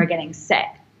people were getting sick.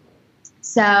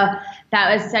 So that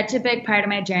was such a big part of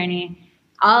my journey.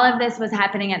 All of this was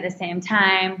happening at the same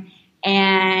time.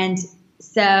 And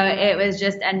so it was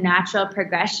just a natural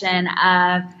progression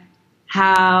of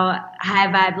how High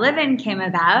Vibe Living came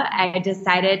about. I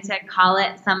decided to call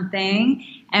it something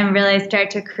and really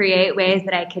start to create ways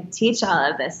that I could teach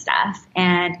all of this stuff.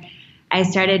 And I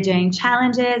started doing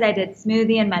challenges. I did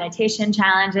smoothie and meditation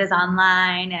challenges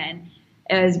online, and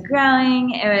it was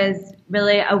growing. It was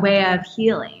really a way of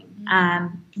healing,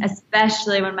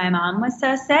 especially when my mom was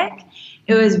so sick.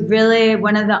 It was really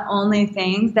one of the only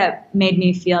things that made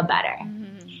me feel better.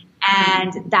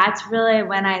 And that's really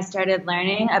when I started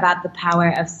learning about the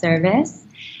power of service.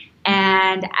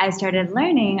 And I started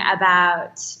learning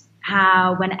about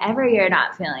how whenever you're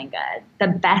not feeling good, the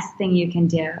best thing you can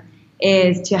do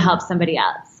is to help somebody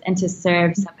else and to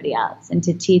serve somebody else and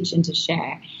to teach and to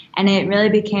share. And it really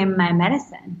became my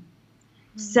medicine.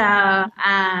 So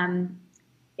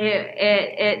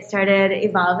it started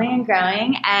evolving and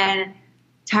growing. And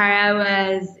Tara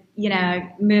was,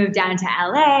 moved down to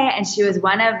LA, and she was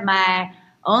one of my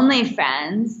only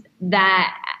friends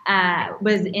that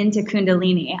was into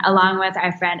Kundalini, along with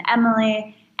our friend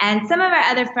Emily. And some of our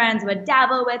other friends would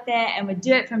dabble with it and would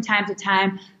do it from time to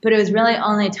time, but it was really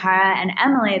only Tara and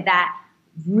Emily that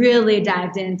really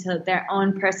dived into their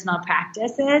own personal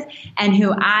practices and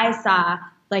who I saw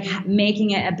like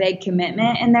making it a big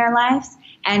commitment in their lives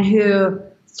and who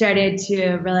started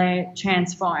to really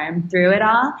transform through it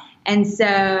all. And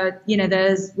so,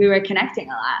 we were connecting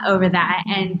a lot over that,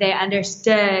 and they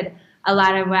understood a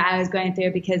lot of what I was going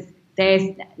through because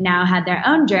they now had their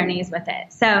own journeys with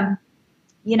it. So,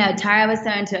 Tara was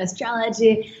so into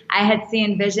astrology. I had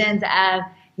seen visions of,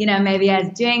 maybe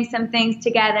us doing some things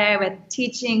together with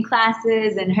teaching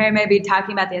classes and her maybe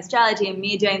talking about the astrology and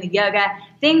me doing the yoga,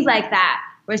 things like that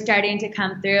were starting to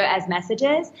come through as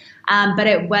messages. But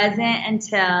it wasn't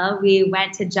until we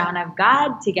went to John of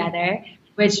God together,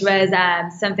 which was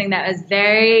something that was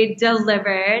very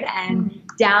delivered and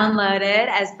downloaded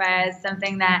as far as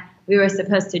something that we were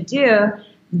supposed to do,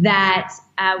 that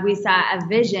we saw a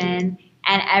vision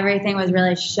and everything was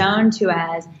really shown to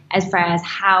us as far as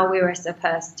how we were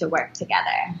supposed to work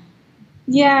together.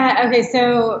 Yeah. Okay.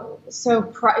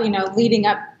 Leading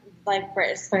up, like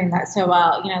Britt explained that so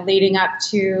well, leading up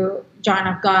to John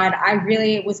of God, I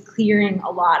really was clearing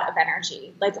a lot of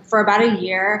energy. Like for about a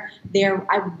year there,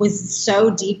 I was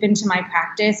so deep into my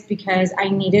practice because I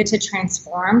needed to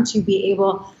transform to be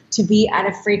able to be at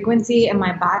a frequency in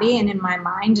my body and in my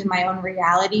mind and my own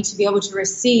reality to be able to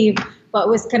receive what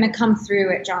was going to come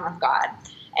through at John of God.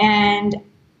 And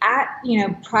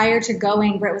prior to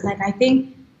going, Britt was like, I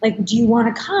think, like, do you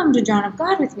want to come to John of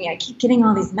God with me? I keep getting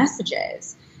all these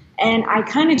messages. And I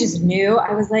kind of just knew.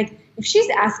 I was like, if she's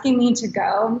asking me to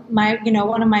go,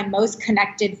 one of my most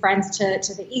connected friends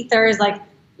to the ethers, like,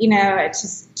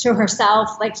 to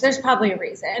herself, like there's probably a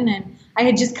reason. And I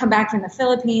had just come back from the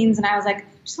Philippines and I was like,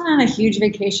 just went on a huge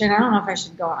vacation. I don't know if I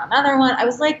should go on another one. I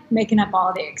was like making up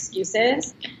all the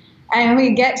excuses. And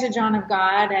we get to John of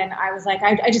God and I was like,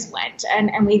 I just went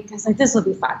and I was like, this will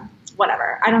be fun.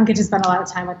 Whatever. I don't get to spend a lot of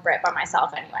time with Britt by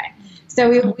myself anyway.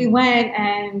 So we went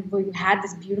and we had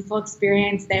this beautiful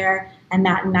experience there. And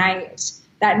that night,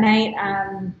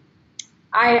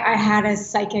 I had a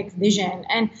psychic vision.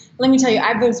 And let me tell you,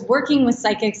 I was working with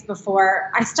psychics before.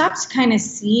 I stopped kind of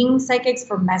seeing psychics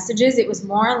for messages. It was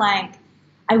more like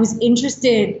I was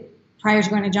interested prior to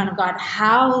going to John of God,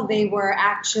 how they were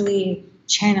actually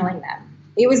channeling them.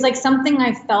 It was like something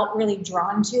I felt really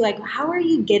drawn to. Like, how are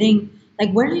you getting,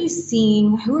 like, what are you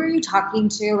seeing? Who are you talking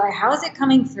to? Like, how is it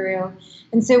coming through?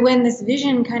 And so when this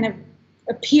vision kind of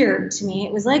appeared to me,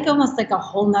 it was like almost like a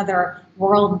whole nother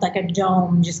world, like a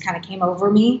dome just kind of came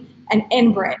over me. And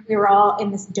in Britt, we were all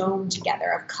in this dome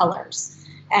together of colors.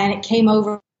 And it came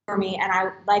over me and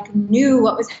I like knew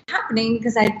what was happening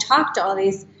because I had talked to all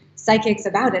these psychics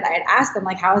about it. I had asked them,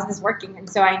 like, how is this working? And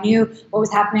so I knew what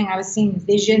was happening. I was seeing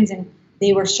visions and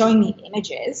they were showing me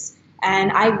images.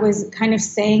 And I was kind of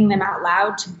saying them out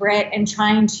loud to Britt and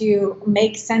trying to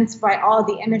make sense by all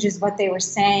the images, what they were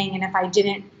saying. And if I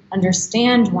didn't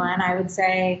understand one, I would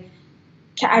say,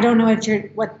 I don't know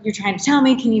what you're trying to tell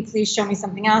me. Can you please show me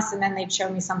something else? And then they'd show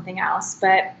me something else.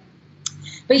 But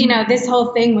this whole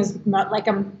thing was like,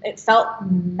 it felt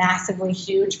massively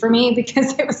huge for me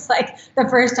because it was like the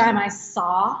first time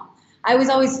I was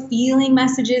always feeling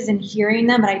messages and hearing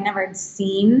them, but I never had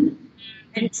seen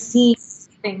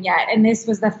anything yet. And this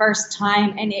was the first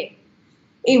time. And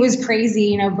it was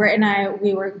crazy. Britt and I,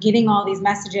 we were getting all these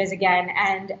messages again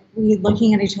and we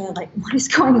looking at each other like, what is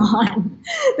going on?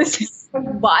 This is so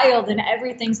wild. And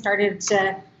everything started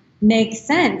to make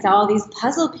sense. All these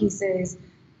puzzle pieces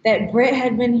that Britt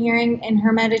had been hearing in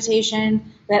her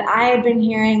meditation, that I had been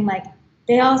hearing, like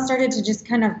they all started to just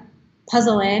kind of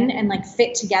puzzle in and like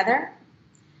fit together.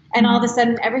 And all of a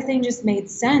sudden everything just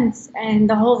made sense. And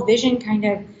the whole vision kind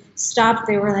of stopped.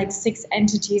 There were like 6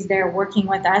 entities there working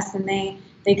with us and they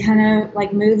kind of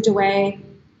like moved away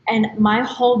and my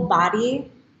whole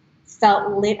body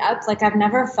felt lit up. Like I've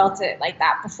never felt it like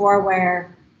that before,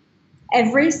 where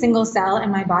every single cell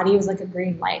in my body was like a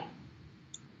green light.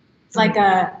 It's like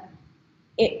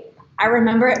I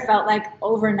remember it felt like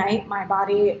overnight my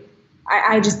body,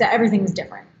 everything was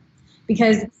different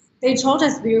because they told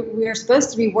us we were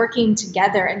supposed to be working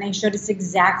together and they showed us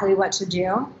exactly what to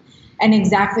do and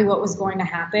exactly what was going to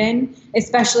happen,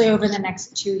 especially over the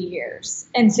next 2 years.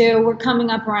 And so we're coming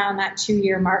up around that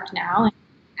 2-year mark now. And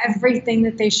everything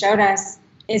that they showed us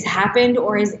is happened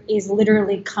or is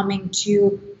literally coming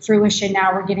to fruition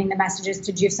now. We're getting the messages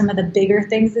to do some of the bigger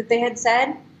things that they had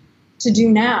said to do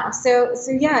now. So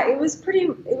yeah, it was,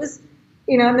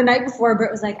 the night before,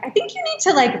 Britt was like, I think you need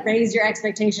to like raise your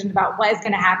expectations about what is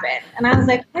going to happen. And I was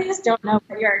like, I just don't know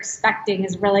what you're expecting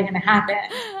is really going to happen.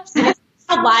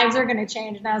 How lives are going to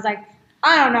change. And I was like,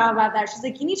 I don't know about that. She's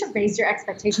like, you need to raise your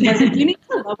expectations. I was like, you need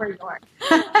to lower yours.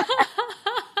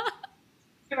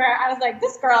 I was like,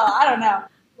 this girl, I don't know.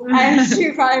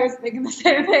 She probably was thinking the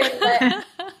same thing. But that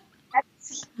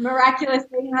miraculous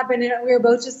thing happened. And we were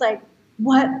both just like,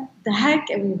 what the heck?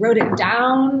 And we wrote it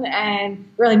down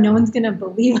and we're like, no one's going to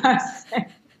believe us.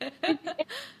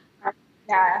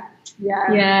 Yeah.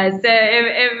 So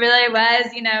it really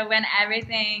was, when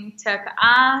everything took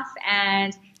off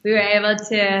and we were able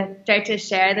to start to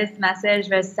share this message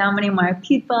with so many more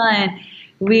people, and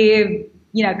we've,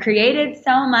 created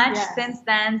so much since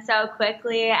then so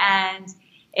quickly, and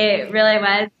it really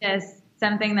was just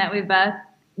something that we both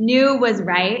knew was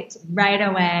right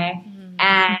away,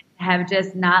 and have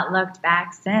just not looked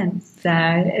back since. So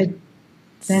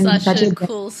it's been such a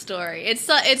cool story. It's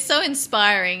so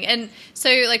inspiring. And so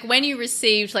like when you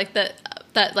received like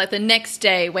the next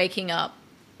day waking up,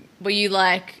 were you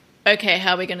like, okay,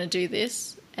 how are we going to do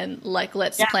this? and like,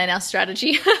 let's plan our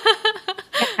strategy.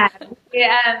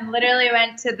 Yeah, we literally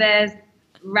went to this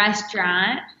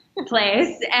restaurant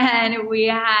place and we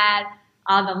had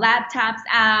all the laptops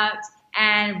out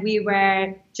and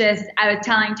I was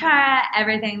telling Tara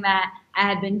everything that I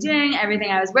had been doing,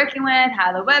 everything I was working with,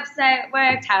 how the website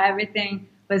worked, how everything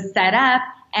was set up.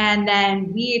 And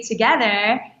then we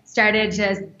together started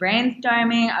just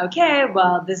brainstorming, okay,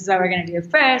 well, this is what we're going to do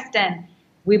first. And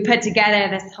we put together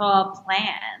this whole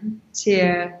plan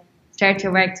to start to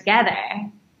work together.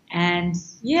 And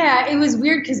yeah, it was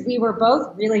weird because we were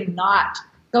both really not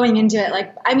going into it.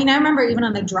 Like, I mean, I remember even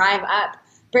on the drive up,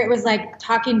 Britt was like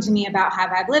talking to me about High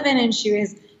Vibe Living, and she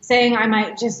was saying I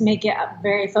might just make it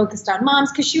very focused on moms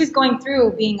because she was going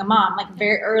through being a mom, like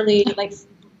very early, like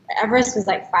Everest was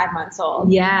like 5 months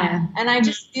old. Yeah. And I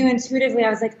just knew intuitively, I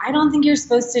was like, I don't think you're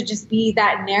supposed to just be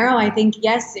that narrow. I think,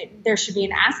 yes, there should be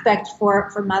an aspect for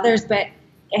mothers, but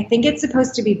I think it's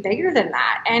supposed to be bigger than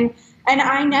that. And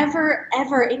I never,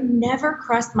 ever, it never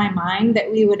crossed my mind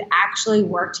that we would actually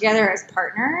work together as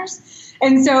partners.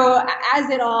 And so as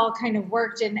it all kind of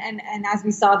worked and as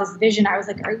we saw this vision, I was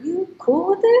like, are you cool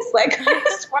with this? Like, I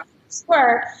just want to be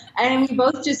sure. And we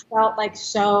both just felt like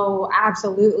so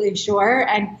absolutely sure.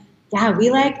 And yeah, we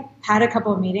like had a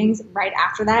couple of meetings right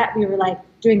after that. We were like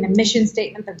doing the mission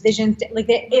statement, the vision, like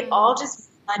it all just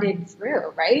flooded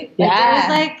through, right? Like, yeah. It was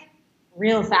like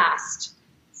real fast.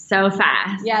 So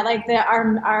fast. Yeah, like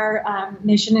our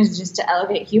mission is just to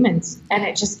elevate humans, and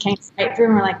it just came right through,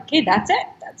 and we're like, okay, that's it.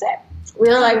 We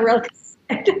were like real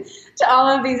connected to all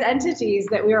of these entities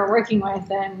that we were working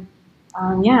with, and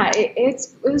it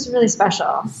was really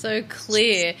special. So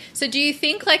clear. So do you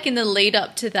think, like, in the lead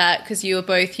up to that, because you were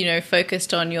both,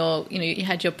 focused on your, you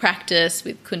had your practice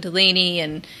with Kundalini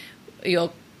and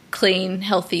your clean,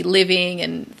 healthy living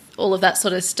and all of that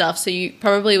sort of stuff. So you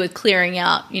probably were clearing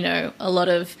out, a lot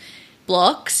of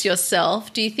blocks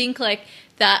yourself. Do you think like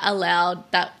that allowed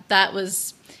that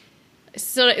was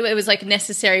sort of, it was like a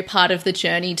necessary part of the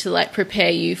journey to like prepare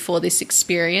you for this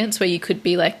experience where you could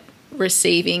be like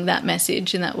receiving that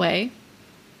message in that way?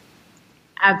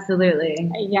 Absolutely.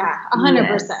 Yeah.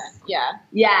 100%. Yes.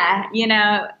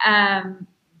 Yeah.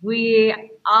 We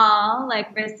all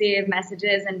like receive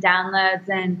messages and downloads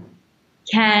and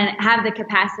can have the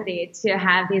capacity to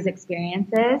have these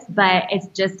experiences, but it's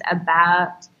just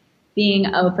about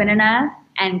being open enough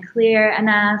and clear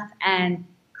enough and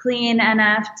clean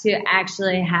enough to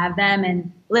actually have them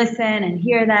and listen and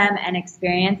hear them and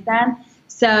experience them.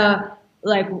 So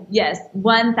like, yes,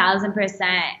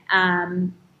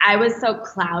 1000%. I was so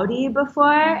cloudy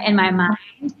before in my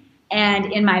mind and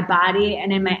in my body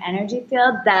and in my energy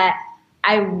field that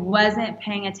I wasn't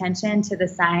paying attention to the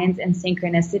signs and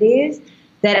synchronicities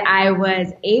that I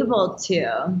was able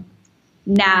to.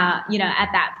 Now, at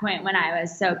that point when I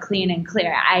was so clean and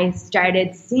clear, I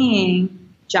started seeing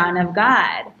John of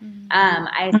God.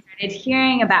 I started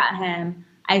hearing about him.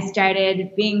 I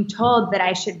started being told that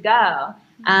I should go.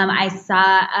 I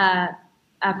saw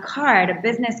a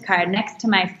business card next to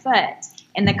my foot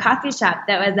in the coffee shop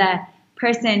that was a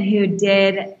person who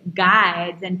did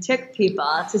guides and took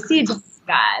people to see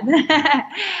God.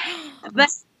 But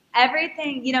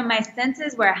everything, my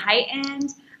senses were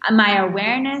heightened. My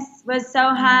awareness was so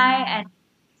high and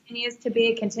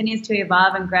continues to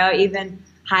evolve and grow even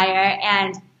higher.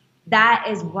 And that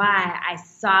is why I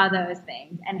saw those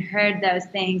things and heard those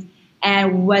things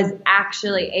and was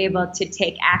actually able to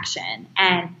take action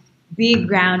and be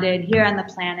grounded here on the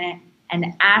planet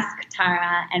and ask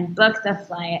Tara and book the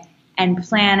flight and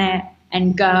plan it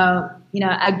and go,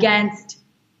 against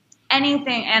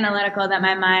anything analytical that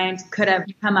my mind could have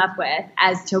come up with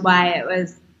as to why it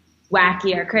was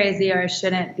wacky or crazy or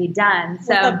shouldn't be done.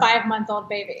 So with a 5-month-old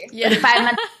baby. Yeah. With a 5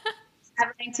 month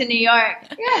traveling to New York.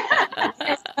 Yeah.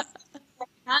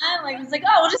 Like it's like,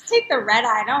 we'll just take the red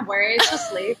eye. Don't worry, she'll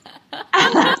sleep.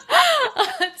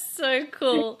 That's so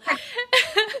cool.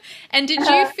 And did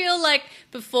you feel like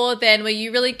before then, were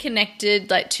you really connected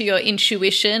like to your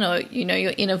intuition or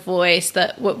your inner voice?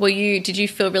 Did you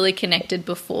feel really connected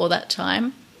before that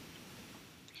time?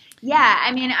 Yeah,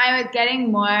 I mean, I was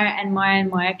getting more and more and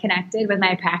more connected with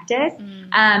my practice.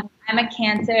 I'm a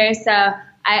Cancer, so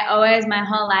I always, my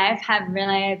whole life, have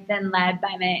really been led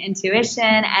by my intuition,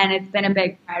 and it's been a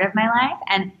big part of my life.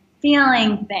 And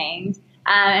feeling things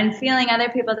and feeling other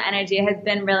people's energy has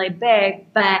been really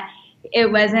big, but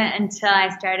it wasn't until I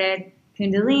started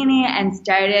Kundalini and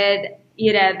started,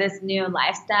 this new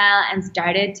lifestyle and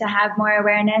started to have more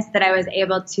awareness that I was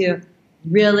able to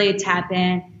really tap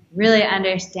in, really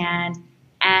understand,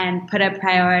 and put a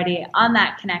priority on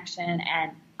that connection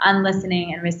and on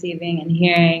listening and receiving and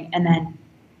hearing, and then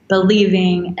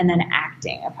believing, and then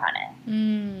acting upon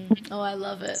it. Oh, I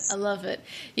love it. I love it.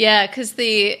 Yeah, because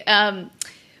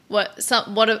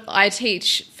what I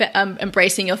teach,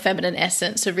 embracing your feminine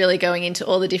essence, so really going into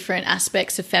all the different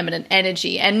aspects of feminine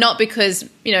energy, and not because,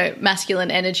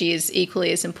 masculine energy is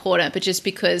equally as important, but just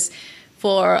because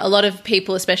for a lot of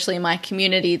people, especially in my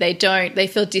community, they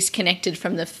feel disconnected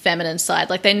from the feminine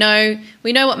side. Like we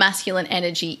know what masculine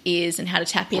energy is and how to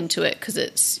tap into it because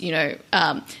it's,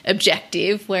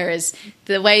 objective. Whereas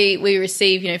the way we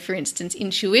receive, for instance,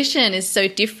 intuition is so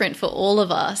different for all of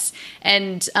us.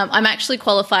 And I'm actually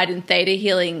qualified in theta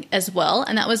healing as well.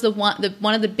 And that was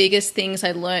one of the biggest things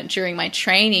I learned during my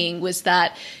training was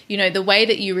that, the way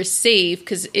that you receive,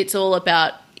 because it's all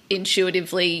about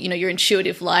intuitively, your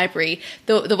intuitive library,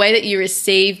 the way that you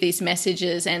receive these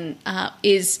messages and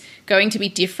is going to be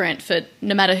different for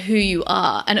no matter who you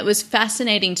are. And it was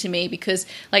fascinating to me because,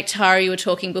 like Tara, you were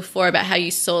talking before about how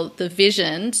you saw the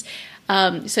visions.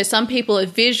 So some people are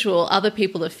visual, other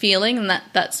people are feeling, and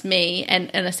that's me, and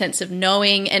a sense of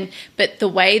knowing. But the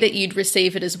way that you'd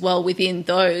receive it as well within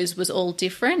those was all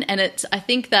different. And I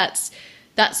think that's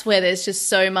where there's just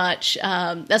so much,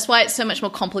 that's why it's so much more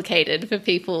complicated for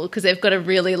people, because they've got to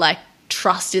really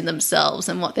trust in themselves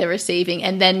and what they're receiving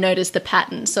and then notice the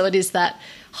pattern. So it is that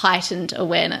heightened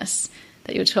awareness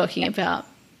that you're talking about.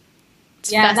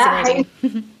 It's fascinating.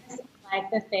 That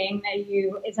the thing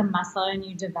that is a muscle and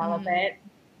you develop it.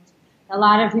 A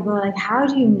lot of people are like, how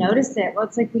do you notice it? Well,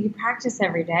 it's like you practice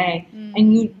every day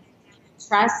and you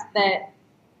trust that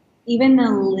even the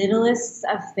littlest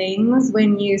of things,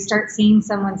 when you start seeing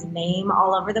someone's name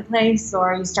all over the place,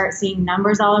 or you start seeing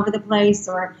numbers all over the place,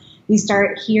 or you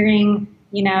start hearing,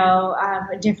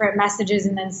 different messages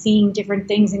and then seeing different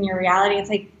things in your reality, it's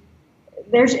like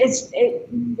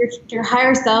your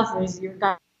higher self, or your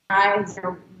guides,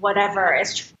 or whatever,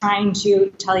 is trying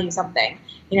to tell you something.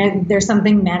 There's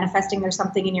something manifesting. There's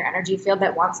something in your energy field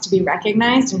that wants to be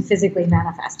recognized and physically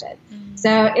manifested.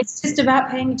 So it's just about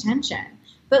paying attention.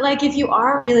 But if you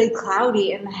are really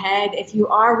cloudy in the head, if you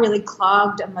are really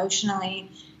clogged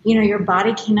emotionally, your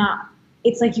body cannot,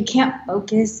 it's like you can't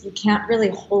focus, you can't really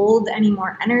hold any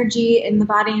more energy in the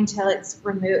body until it's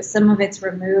removed, some of it's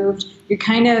removed. You're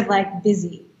kind of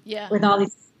busy with all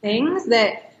these things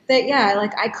that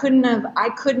I could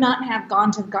not have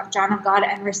gone to John of God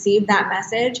and received that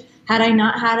message had I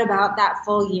not had about that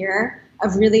full year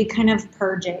of really kind of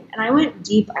purging. And I went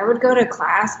deep. I would go to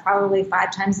class probably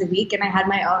 5 times a week, and I had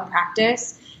my own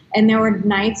practice. And there were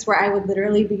nights where I would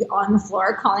literally be on the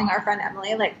floor calling our friend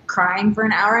Emily, crying for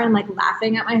an hour and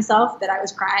laughing at myself that I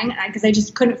was crying because I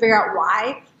just couldn't figure out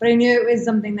why, but I knew it was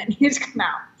something that needed to come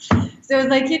out. So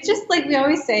it's just like we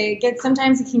always say,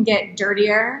 sometimes it can get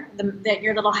dirtier, that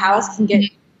your little house can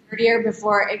get dirtier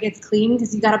before it gets clean,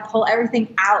 because you got to pull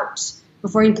everything out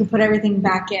before you can put everything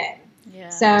back in. Yeah.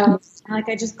 So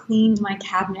I just cleaned my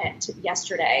cabinet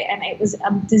yesterday and it was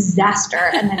a disaster,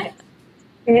 and then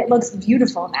it looks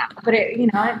beautiful now, but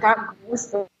it got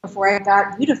gross before it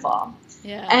got beautiful.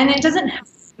 Yeah. And it doesn't have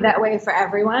to be that way for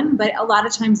everyone, but a lot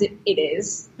of times it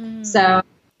is. So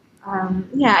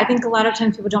I think a lot of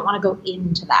times people don't want to go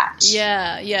into that.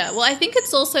 Yeah. Well, I think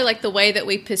it's also the way that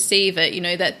we perceive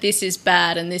it, that this is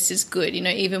bad and this is good,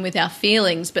 even with our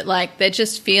feelings, but they're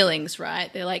just feelings,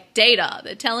 right? They're data,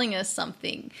 they're telling us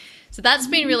something. So that's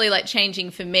been really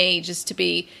changing for me, just to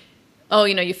be,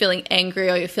 you're feeling angry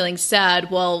or you're feeling sad.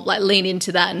 Well, lean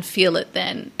into that and feel it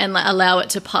then, and allow it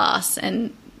to pass.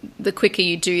 And the quicker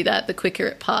you do that, the quicker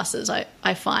it passes,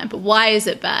 I find. But why is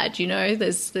it bad?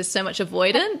 There's so much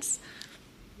avoidance.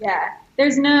 Yeah,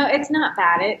 it's not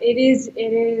bad.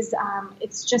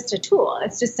 It's just a tool.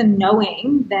 It's just a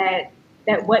knowing that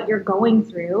what you're going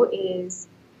through is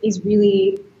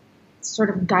really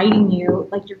sort of guiding you,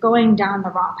 you're going down the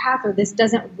wrong path, or this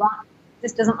doesn't want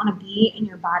to be in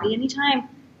your body. Anytime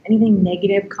anything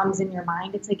negative comes in your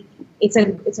mind, it's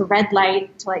a red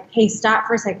light to hey, stop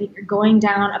for a second. You're going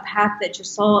down a path that your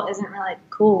soul isn't really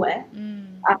cool with.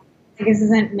 This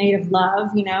isn't made of love,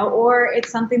 or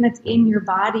it's something that's in your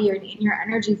body or in your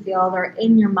energy field or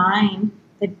in your mind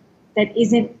that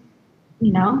isn't,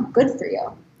 good for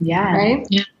you. Yeah. Right?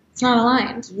 Yeah. It's not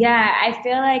aligned. Yeah. I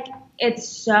feel it's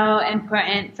so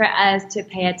important for us to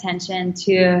pay attention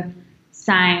to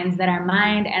signs that our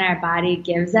mind and our body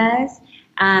gives us.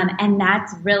 And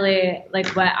that's really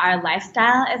what our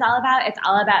lifestyle is all about. It's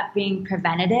all about being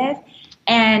preventative.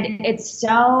 And it's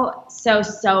so, so,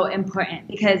 so important,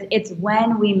 because it's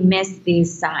when we miss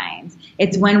these signs.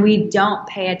 It's when we don't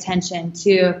pay attention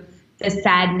to the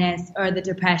sadness or the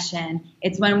depression.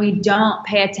 It's when we don't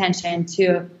pay attention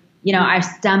to, our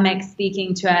stomach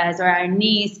speaking to us or our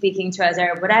knee speaking to us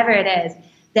or whatever it is,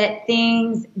 that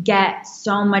things get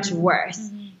so much worse.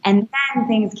 And then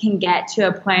things can get to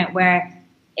a point where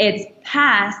it's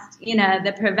past,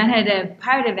 the preventative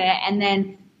part of it. And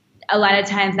then a lot of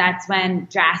times that's when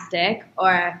drastic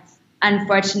or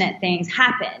unfortunate things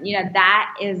happen.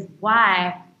 That is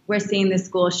why we're seeing the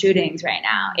school shootings right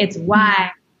now. It's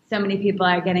why so many people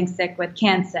are getting sick with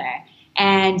cancer.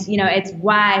 And, it's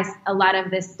why a lot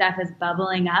of this stuff is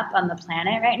bubbling up on the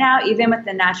planet right now, even with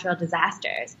the natural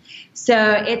disasters. So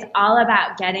it's all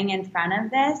about getting in front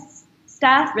of this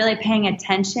stuff, really paying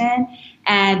attention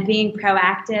and being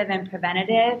proactive and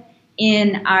preventative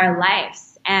in our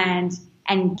lives and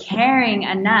caring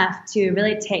enough to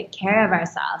really take care of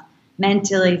ourselves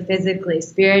mentally, physically,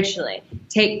 spiritually,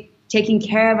 taking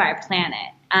care of our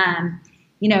planet.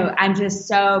 I'm just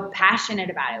so passionate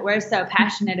about it. We're so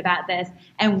passionate about this,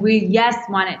 and we,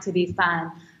 want it to be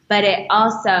fun, but it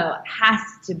also has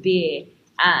to be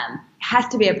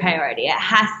a priority. It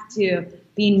has to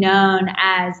be known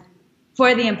as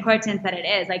for the importance that it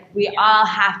is. Like, we all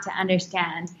have to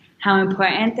understand how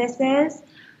important this is,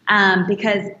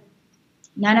 because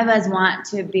none of us want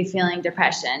to be feeling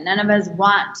depression. None of us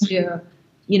want to,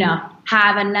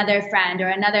 have another friend or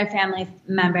another family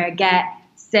member get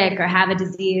sick or have a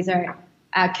disease or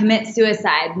commit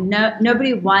suicide.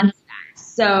 Nobody wants that.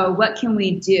 So what can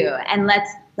we do? And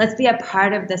let's be a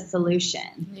part of the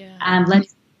solution. Yeah.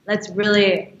 Let's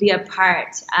really be a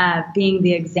part of being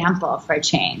the example for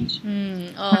change.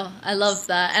 I love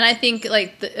that. And I think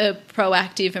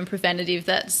proactive and preventative,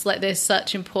 there's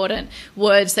such important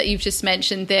words that you've just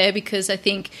mentioned there, because I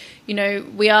think,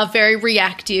 we are very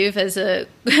reactive as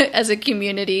a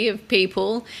community of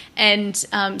people. And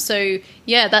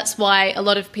that's why a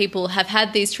lot of people have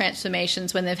had these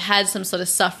transformations when they've had some sort of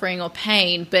suffering or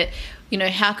pain. But,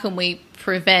 how can we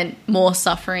prevent more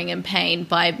suffering and pain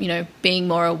by, being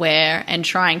more aware and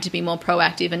trying to be more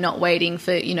proactive and not waiting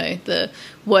for, the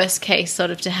worst case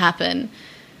sort of to happen.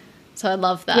 So I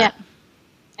love that. Yeah.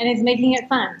 And it's making it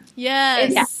fun.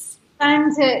 Yes. It's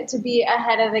fun to be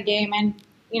ahead of the game and,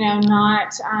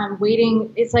 not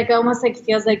waiting. It's almost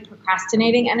feels like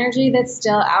procrastinating energy that's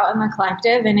still out in the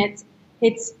collective. And it's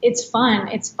fun.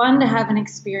 It's fun to have an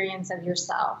experience of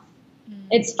yourself.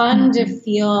 It's fun to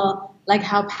feel like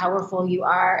how powerful you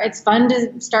are. It's fun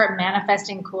to start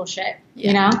manifesting cool shit,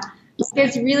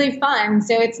 It's really fun.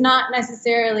 So it's not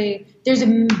necessarily, there's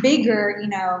a bigger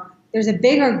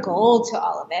goal to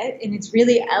all of it. And it's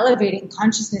really elevating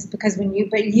consciousness, because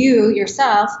you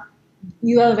yourself,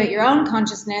 you elevate your own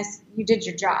consciousness, you did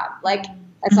your job.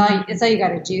 That's all you got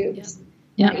to do.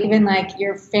 Yeah. Even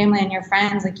your family and your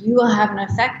friends, you will have an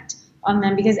effect on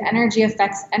them, because energy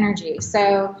affects energy.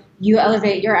 So you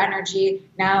elevate your energy.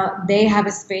 Now they have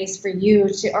a space for you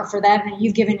or for them, and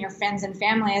you've given your friends and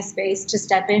family a space to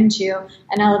step into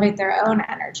and elevate their own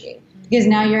energy. Because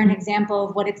now you're an example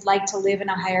of what it's like to live in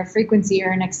a higher frequency.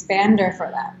 You're an expander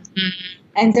for them.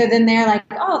 And so then they're like,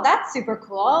 oh, that's super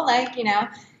cool.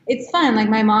 It's fun.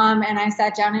 My mom and I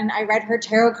sat down and I read her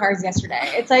tarot cards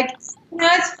yesterday. It's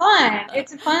it's fun.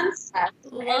 It's fun stuff.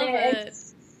 Love it.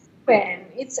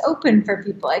 It's open for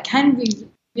people. It can be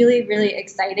really, really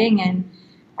exciting, and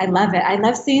I love it. I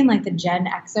love seeing the Gen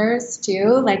Xers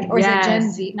too, or is it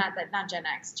Gen Z? Not Gen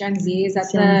X. Gen Z, is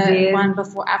that the one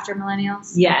after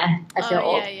millennials? Yeah, I feel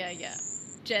old. Yeah.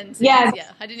 Gen Z. Yeah,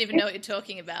 I didn't even know what you're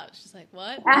talking about. She's like,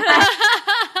 what?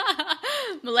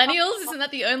 Millennials? Isn't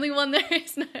that the only one there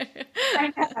is? No.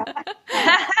 I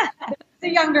know. The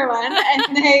younger one,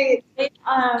 and they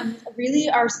really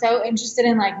are so interested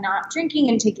in not drinking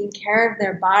and taking care of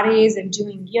their bodies and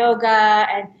doing yoga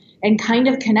and kind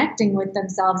of connecting with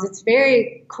themselves. It's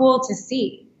very cool to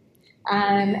see,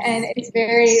 and it's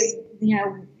very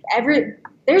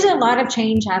there's a lot of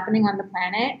change happening on the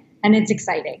planet, and it's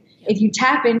exciting. If you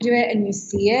tap into it and you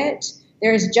see it,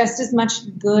 there's just as much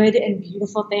good and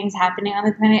beautiful things happening on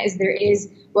the planet as there is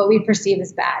what we perceive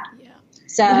as bad.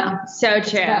 Yeah. So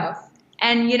true.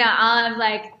 And, all of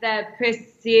the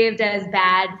perceived as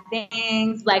bad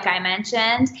things, like I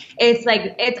mentioned,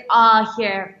 it's all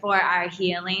here for our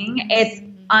healing. It's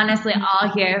honestly all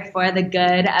here for the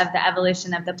good of the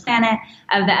evolution of the planet,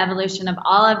 of the evolution of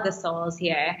all of the souls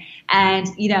here. And,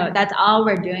 that's all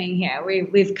we're doing here.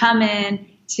 We've come in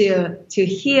to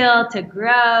heal, to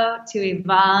grow, to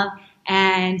evolve.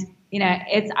 And,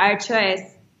 it's our choice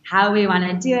how we want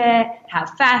to do it, how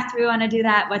fast we want to do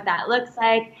that, what that looks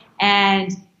like.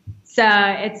 And so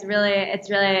it's really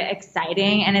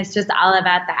exciting, and it's just all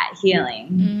about that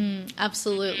healing.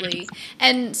 Absolutely.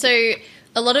 And so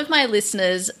a lot of my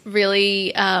listeners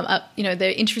really,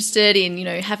 they're interested in,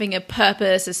 having a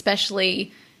purpose,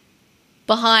 especially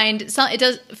behind some,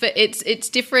 it's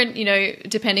different, you know,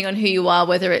 depending on who you are,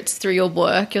 whether it's through your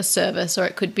work, your service, or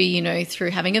it could be, you know,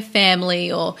 through having a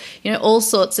family, or, you know, all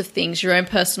sorts of things, your own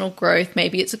personal growth.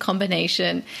 Maybe it's a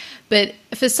combination. But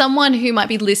for someone who might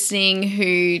be listening,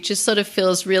 who just sort of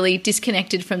feels really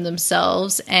disconnected from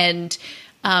themselves, and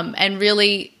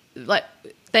really like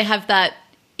they have that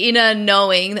inner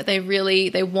knowing that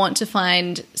they want to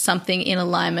find something in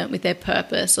alignment with their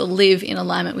purpose, or live in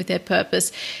alignment with their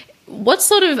purpose, what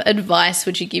sort of advice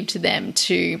would you give to them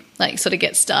to like sort of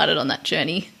get started on that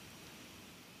journey?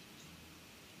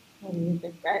 What do you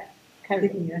think, Brett?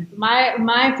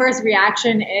 My first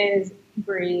reaction is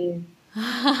breathe.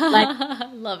 Like,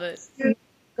 love it. You've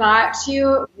got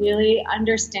to really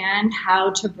understand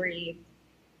how to breathe.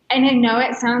 And I know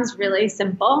it sounds really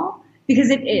simple, because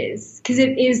it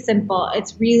is simple.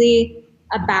 It's really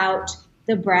about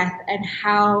the breath and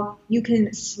how you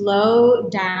can slow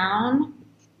down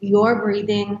your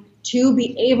breathing to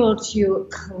be able to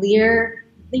clear.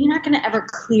 You're not going to ever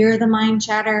clear the mind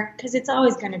chatter, because it's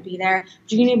always going to be there.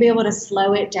 But you're going to be able to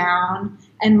slow it down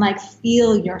and like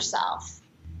feel yourself.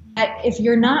 But if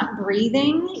you're not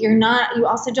breathing, you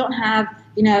also don't have,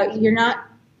 you know, you're not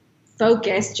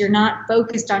focused. You're not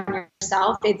focused on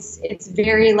yourself. It's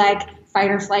very like fight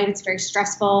or flight. It's very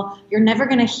stressful. You're never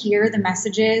going to hear the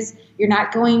messages. You're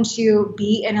not going to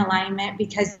be in alignment,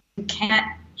 because you can't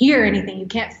hear anything. You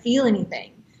can't feel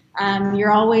anything.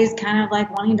 You're always kind of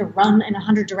like wanting to run in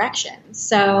 100 directions.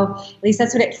 So at least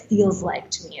that's what it feels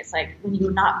like to me. It's like when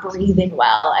you're not breathing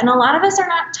well. And a lot of us are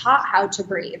not taught how to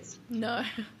breathe. No.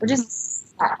 We're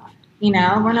just, you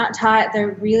know, we're not taught.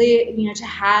 They're really, you know, to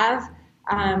have,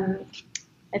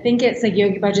 I think it's like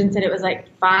Yogi Bhajan said, it was like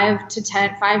 5 to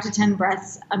 10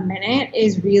 breaths a minute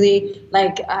is really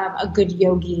like a good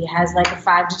yogi has like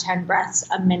 5 to 10 breaths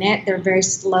a minute. They're very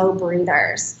slow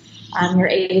breathers. You're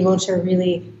able to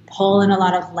really pull in a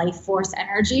lot of life force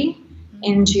energy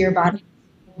into your body,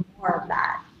 more of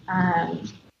that.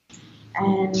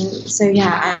 And so,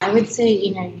 yeah, I would say,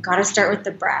 you know, you've got to start with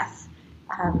the breath,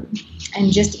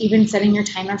 and just even setting your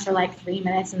timer for like 3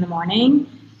 minutes in the morning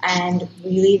and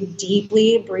really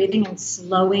deeply breathing and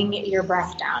slowing your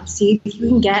breath down. See if you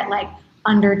can get like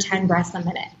under 10 breaths a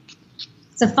minute.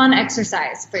 It's a fun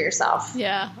exercise for yourself.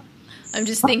 Yeah. I'm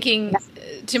just thinking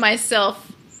to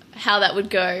myself how that would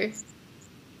go.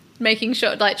 Making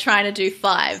sure, like trying to do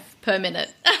 5 per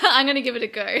minute. I'm going to give it a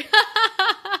go.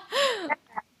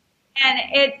 And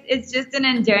it's just an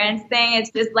endurance thing. It's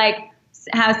just like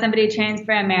how somebody trains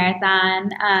for a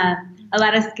marathon. A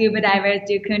lot of scuba divers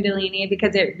do Kundalini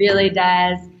because it really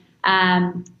does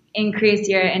increase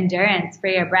your endurance for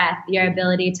your breath, your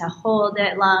ability to hold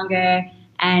it longer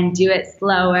and do it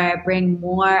slower, bring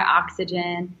more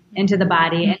oxygen into the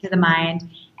body, into the mind.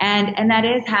 And that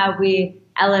is how we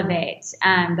elevate.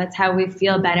 That's how we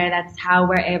feel better. That's how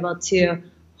we're able to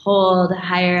hold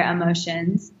higher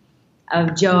emotions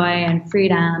of joy and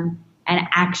freedom and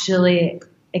actually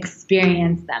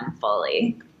experience them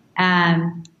fully.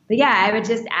 But yeah, I would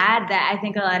just add that I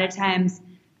think a lot of times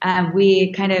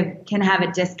we kind of can have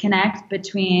a disconnect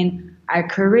between our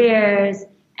careers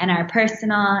and our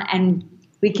personal, and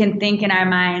we can think in our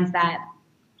minds that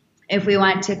if we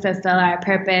want to fulfill our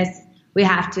purpose, we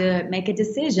have to make a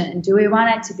decision. Do we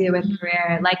want it to be with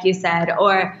career, like you said,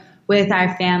 or with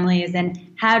our families, and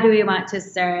how do we want to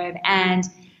serve? And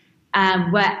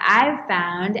what I've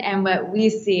found and what we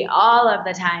see all of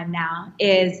the time now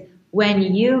is when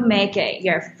you make it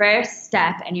your first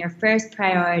step and your first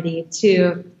priority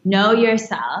to know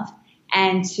yourself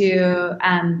and to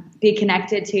be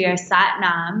connected to your Sat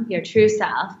Nam, your true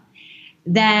self,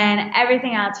 then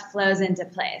everything else flows into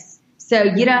place. So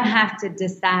you don't have to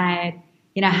decide,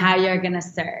 you know, how you're going to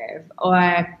serve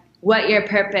or what your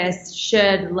purpose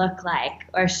should look like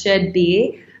or should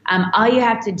be. All you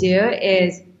have to do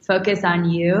is focus on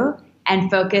you and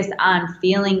focus on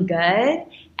feeling good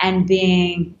and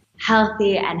being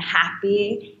healthy and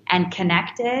happy and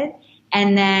connected.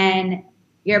 And then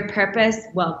your purpose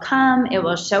will come, it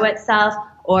will show itself,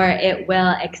 or it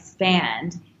will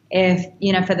expand if,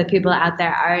 you know, for the people out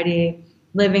there already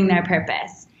living their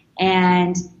purpose.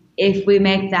 And if we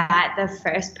make that the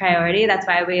first priority, that's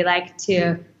why we like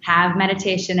to have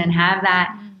meditation and have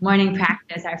that morning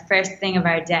practice, our first thing of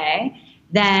our day,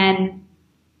 then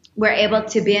we're able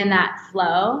to be in that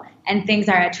flow and things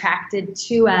are attracted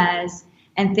to us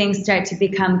and things start to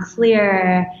become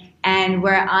clearer and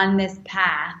we're on this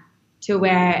path to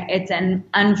where it's an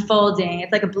unfolding.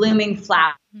 It's like a blooming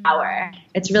flower.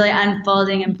 It's really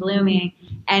unfolding and blooming,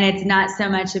 and it's not so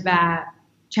much about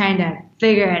trying to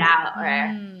figure it out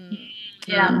or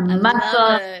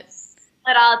muscle.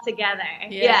 it all together.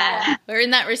 Yeah. We're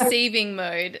in that receiving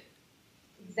mode.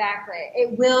 Exactly.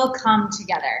 It will come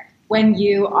together when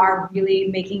you are really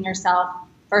making yourself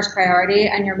first priority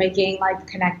and you're making like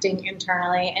connecting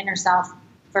internally and yourself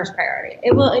first priority.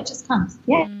 It just comes.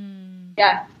 Yeah.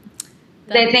 Yeah.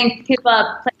 I think people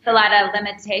place a lot of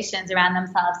limitations around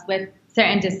themselves with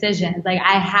certain decisions. Like,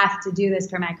 I have to do this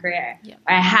for my career,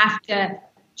 or I have to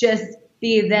just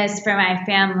be this for my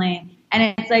family.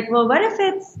 And it's like, well, what if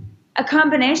it's a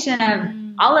combination of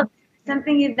all of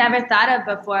something you've never thought of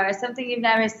before, something you've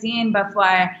never seen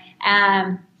before,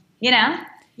 you know?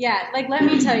 Yeah, like, let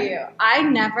me tell you, I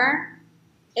never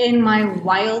in my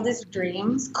wildest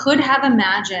dreams could have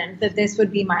imagined that this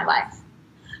would be my life,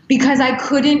 because I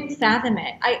couldn't fathom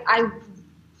it.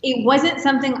 It wasn't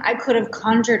something I could have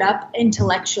conjured up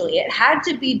intellectually. It had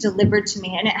to be delivered to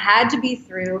me, and it had to be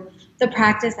through the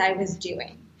practice I was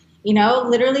doing. You know,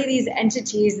 literally these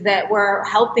entities that were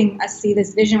helping us see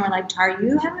this vision were like, Tara,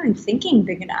 you haven't been thinking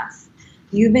big enough.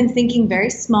 You've been thinking very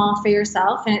small for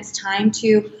yourself, and it's time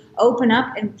to open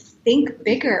up and think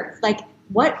bigger. Like,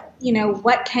 what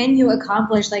can you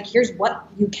accomplish? Like, here's what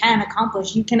you can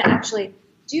accomplish. You can actually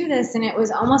do this. And it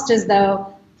was almost as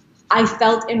though I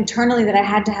felt internally that I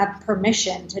had to have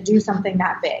permission to do something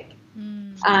that big.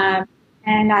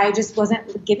 And I just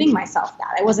wasn't giving myself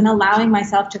that. I wasn't allowing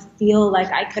myself to feel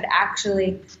like I could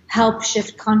actually help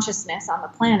shift consciousness on the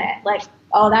planet. Like,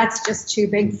 oh, that's just too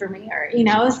big for me. Or,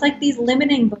 it's like these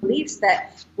limiting beliefs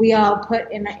that we all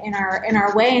put in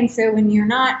our way. And so when you're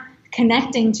not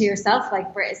connecting to yourself,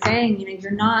 like Britt is saying,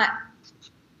 you're not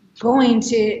going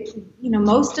to,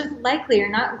 most of likely you're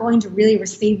not going to really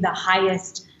receive the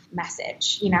highest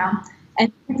message,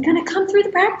 and it's going to come through the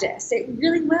practice. It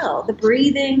really will. The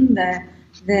breathing, the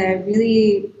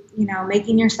really,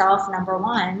 making yourself number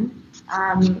one.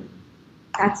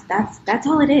 That's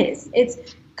all it is. It's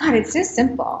just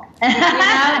simple,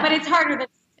 but it's harder than,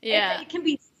 it can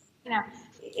be,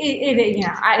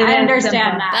 I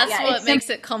understand that. That's what makes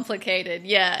it complicated.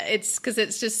 Yeah. It's because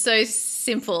it's just so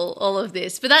simple, all of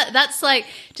this. But that's like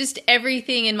just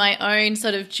everything in my own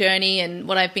sort of journey and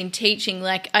what I've been teaching.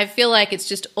 Like, I feel like it's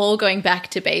just all going back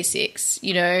to basics,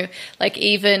 like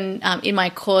even in my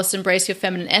course, Embrace Your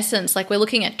Feminine Essence, like we're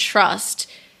looking at trust.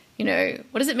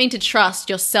 What does it mean to trust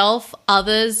yourself,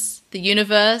 others, the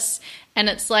universe? And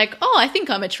it's like, oh, I think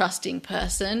I'm a trusting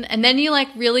person. And then you like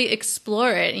really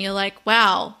explore it and you're like,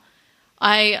 wow,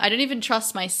 I don't even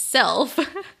trust myself.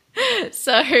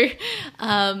 So,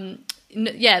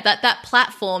 that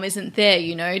platform isn't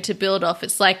there, to build off.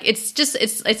 It's like,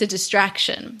 it's a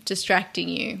distraction, distracting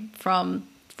you from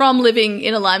living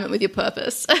in alignment with your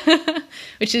purpose,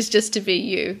 which is just to be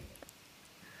you.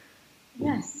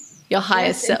 Yes. Your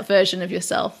highest version of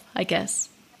yourself, I guess.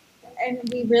 And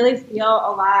we really feel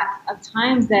a lot of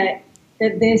times that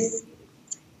this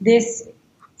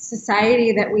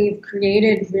society that we've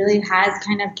created really has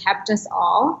kind of kept us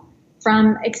all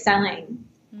from excelling.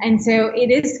 And so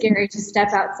it is scary to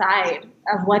step outside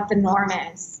of what the norm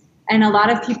is. And a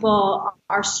lot of people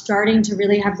are starting to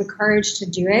really have the courage to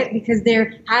do it because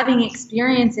they're having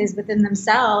experiences within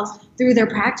themselves through their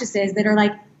practices that are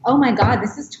like, oh my God,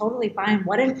 this is totally fine.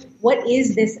 What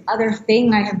is this other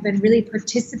thing I have been really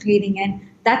participating in?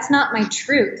 That's not my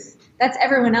truth. That's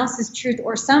everyone else's truth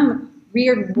or some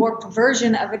weird warped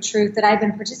version of a truth that I've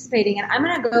been participating in. I'm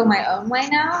going to go my own way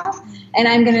now, and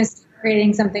I'm going to start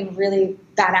creating something really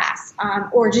badass,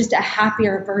 or just a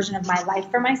happier version of my life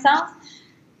for myself.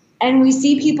 And we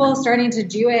see people starting to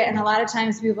do it, and a lot of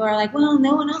times people are like, well,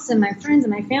 no one else in my friends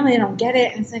and my family, they don't get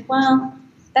it. And it's like, well,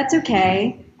 that's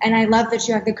okay. And I love that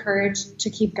you have the courage to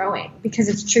keep going because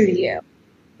it's true to you.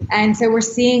 And so we're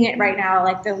seeing it right now,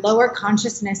 like the lower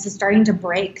consciousness is starting to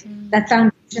break. That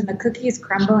foundation, the cookie is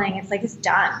crumbling. It's like it's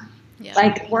done. Yeah.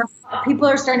 Like people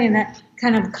are starting to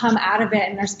kind of come out of it,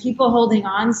 and there's people holding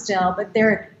on still, but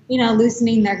they're,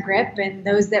 loosening their grip. And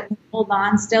those that hold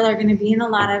on still are going to be in a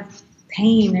lot of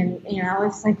pain. And,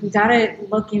 it's like we got to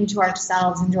look into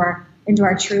ourselves, into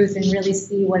our truth, and really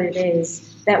see what it is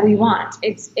that we want.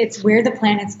 It's where the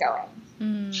planet's going.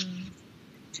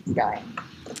 It's going.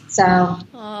 So.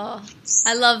 Oh,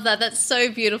 I love that. That's so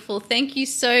beautiful. Thank you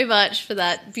so much for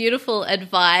that beautiful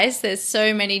advice. There's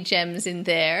so many gems in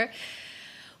there.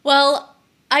 Well,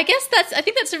 I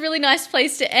think that's a really nice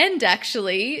place to end,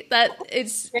 actually.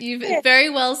 You've very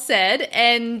well said.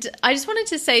 And I just wanted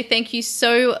to say thank you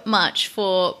so much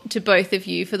to both of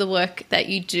you for the work that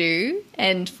you do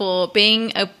and for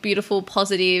being a beautiful,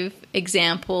 positive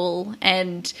example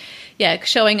and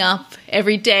showing up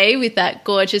every day with that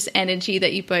gorgeous energy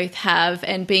that you both have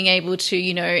and being able to,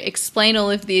 explain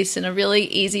all of this in a really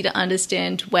easy to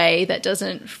understand way that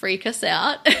doesn't freak us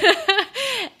out.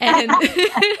 and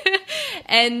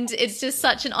and it's just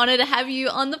such an honor to have you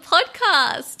on the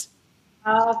podcast.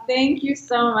 Oh, thank you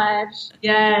so much.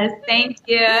 Yes, thank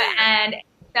you. And it's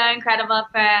so incredible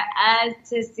for us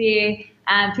to see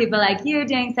people like you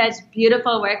doing such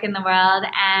beautiful work in the world.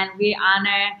 And we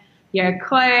honor your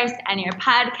course and your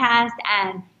podcast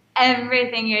and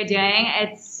everything you're doing.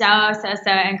 It's so, so,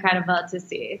 so incredible to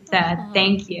see. So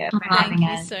thank you for having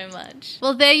us. Thank you so much.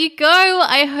 Well, there you go.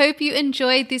 I hope you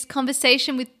enjoyed this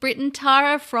conversation with Britt and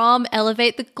Tara from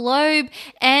Elevate the Globe.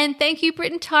 And thank you,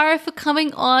 Britt and Tara, for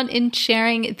coming on and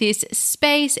sharing this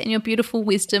space and your beautiful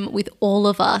wisdom with all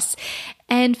of us.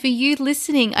 And for you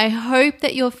listening, I hope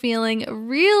that you're feeling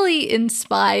really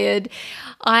inspired.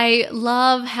 I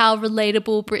love how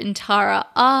relatable Britt and Tara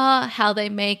are, how they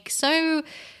make so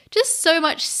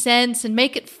much sense and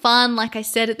make it fun. Like I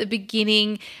said at the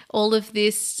beginning, all of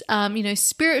this,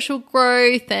 spiritual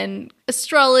growth and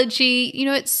astrology,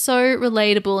 it's so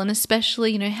relatable. And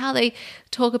especially, how they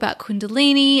talk about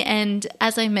Kundalini. And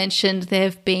as I mentioned,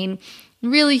 they've been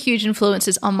really huge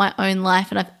influences on my own life,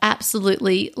 and I've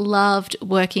absolutely loved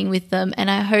working with them,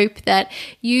 and I hope that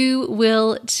you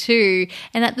will too.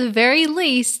 And at the very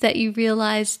least that you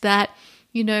realize that,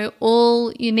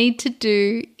 all you need to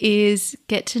do is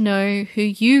get to know who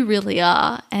you really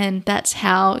are, and that's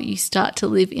how you start to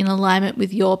live in alignment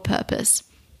with your purpose.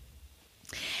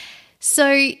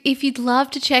 So if you'd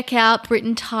love to check out Britt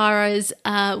and Tara's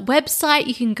website,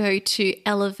 you can go to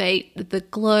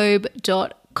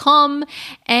elevatetheglobe.com.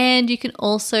 And you can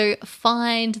also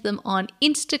find them on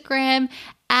Instagram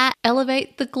at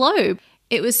Elevate the Globe.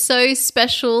 It was so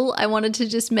special. I wanted to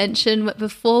just mention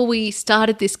before we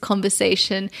started this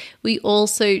conversation, we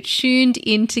also tuned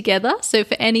in together. So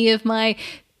for any of my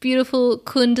beautiful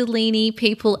Kundalini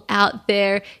people out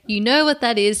there, you know what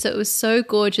that is. So it was so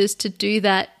gorgeous to do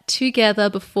that together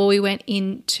before we went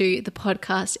into the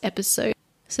podcast episode.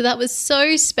 So that was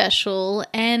so special.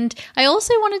 And I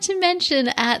also wanted to mention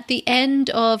at the end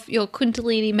of your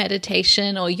Kundalini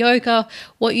meditation or yoga,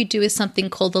 what you do is something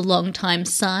called the long time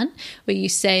sun, where you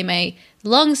say, may the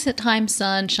long time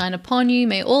sun shine upon you,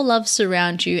 may all love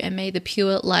surround you, and may the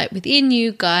pure light within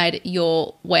you guide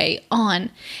your way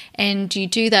on. And you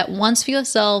do that once for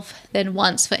yourself, then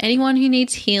once for anyone who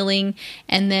needs healing,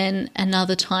 and then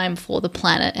another time for the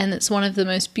planet. And it's one of the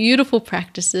most beautiful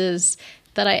practices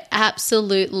that I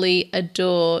absolutely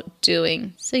adore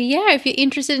doing. So if you're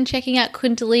interested in checking out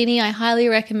Kundalini, I highly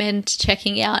recommend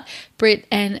checking out Britt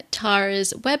and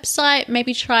Tara's website.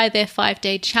 Maybe try their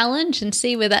 5-day challenge and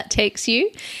see where that takes you.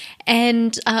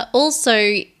 And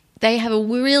also, they have a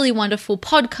really wonderful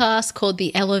podcast called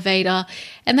The Elevator,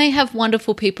 and they have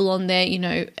wonderful people on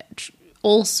there,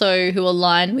 also who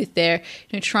align with their,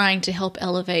 trying to help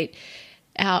elevate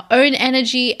our own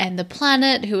energy and the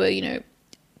planet, who are,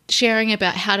 sharing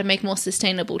about how to make more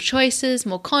sustainable choices,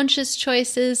 more conscious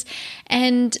choices,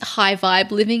 and high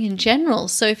vibe living in general.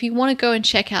 So if you want to go and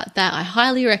check out that, I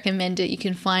highly recommend it. You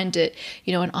can find it,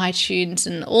 on iTunes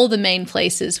and all the main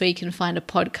places where you can find a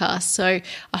podcast. So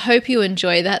I hope you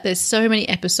enjoy that. There's so many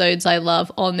episodes I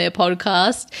love on their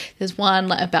podcast. There's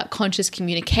one about conscious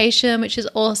communication, which is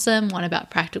awesome. One about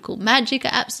practical magic I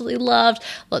absolutely loved.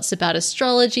 Lots about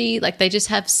astrology. They just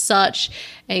have such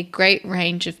a great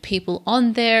range of people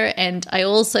on there. And I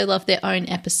also love their own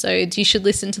episodes. You should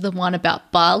listen to the one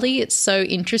about Bali. It's so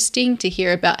interesting to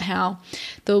hear about how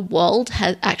the world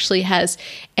has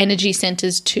energy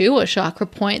centers too, or chakra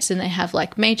points, and they have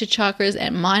major chakras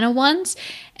and minor ones.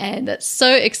 And that's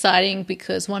so exciting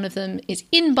because one of them is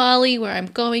in Bali, where I'm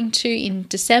going to in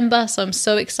December. So I'm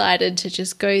so excited to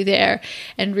just go there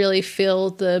and really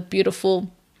feel the beautiful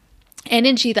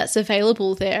energy that's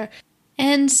available there.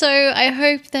 And so I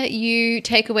hope that you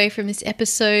take away from this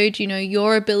episode,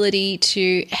 your ability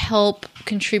to help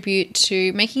contribute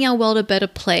to making our world a better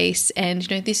place. And,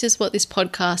 this is what this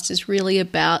podcast is really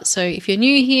about. So if you're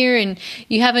new here and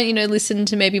you haven't, listened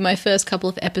to maybe my first couple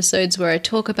of episodes where I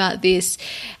talk about this,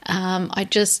 I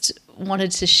just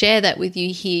wanted to share that with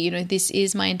you here. This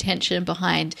is my intention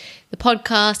behind the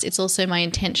podcast. It's also my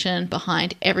intention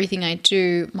behind everything I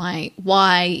do. My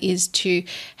why is to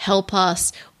help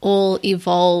us all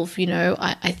evolve.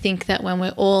 I think that when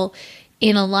we're all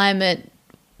in alignment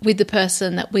with the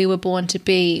person that we were born to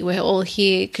be. We're all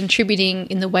here contributing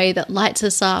in the way that lights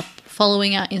us up,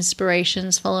 following our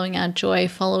inspirations, following our joy,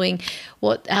 following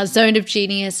what our zone of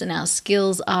genius and our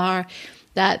skills are.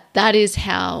 That is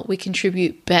how we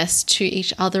contribute best to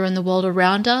each other and the world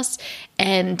around us,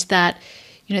 and that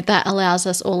allows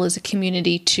us all as a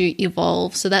community to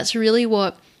evolve. So that's really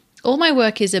what all my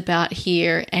work is about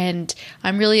here, and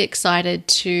I'm really excited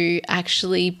to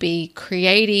actually be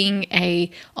creating a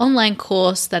online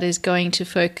course that is going to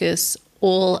focus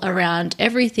all around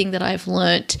everything that I've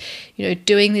learnt,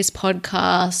 doing this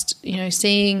podcast,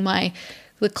 seeing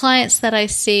the clients that I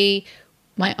see,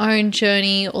 my own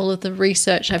journey, all of the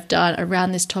research I've done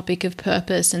around this topic of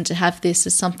purpose, and to have this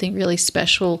as something really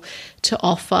special to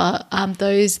offer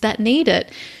those that need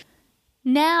it.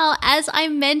 Now, as I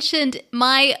mentioned,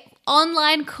 my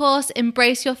online course,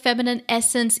 Embrace Your Feminine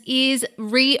Essence, is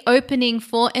reopening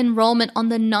for enrollment on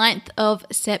the 9th of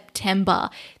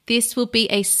September. This will be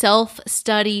a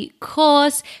self-study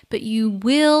course, but you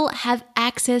will have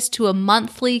access to a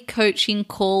monthly coaching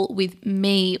call with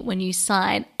me when you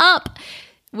sign up,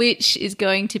 which is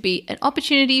going to be an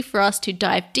opportunity for us to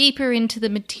dive deeper into the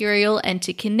material and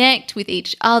to connect with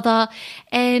each other.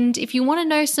 And if you want to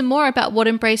know some more about what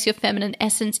Embrace Your Feminine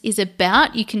Essence is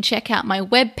about, you can check out my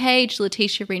webpage,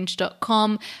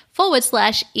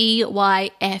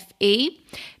 letitiaringe.com/EYFE.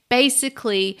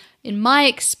 Basically, in my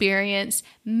experience,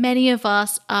 many of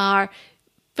us are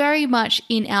very much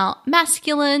in our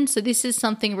masculine. So this is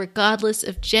something regardless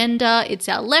of gender. It's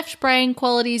our left brain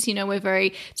qualities.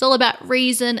 It's all about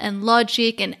reason and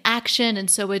logic and action. And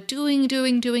so we're doing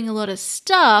a lot of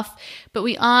stuff, but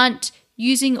we aren't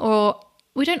using, or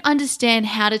we don't understand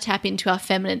how to tap into our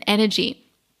feminine energy.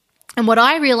 And what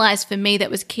I realized for me that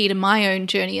was key to my own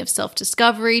journey of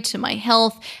self-discovery, to my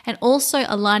health, and also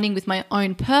aligning with my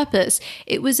own purpose,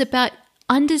 it was about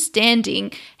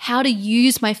understanding how to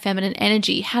use my feminine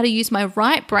energy, how to use my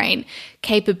right brain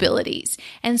capabilities.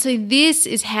 And so this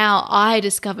is how I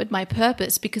discovered my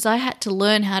purpose, because I had to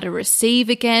learn how to receive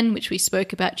again, which we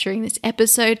spoke about during this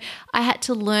episode. I had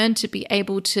to learn to be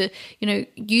able to,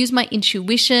 use my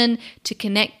intuition to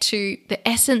connect to the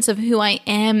essence of who I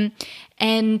am,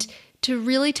 and to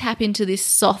really tap into this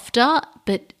softer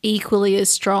but equally as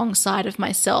strong side of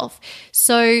myself.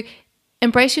 So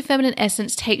Embrace Your Feminine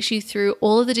Essence takes you through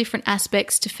all of the different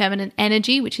aspects to feminine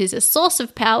energy, which is a source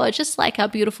of power, just like our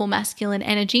beautiful masculine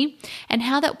energy, and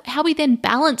how we then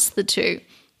balance the two.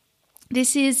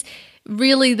 This is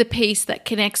really the piece that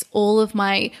connects all of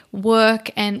my work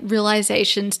and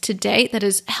realizations to date that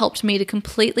has helped me to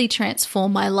completely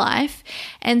transform my life.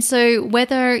 And so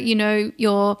whether, you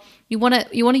want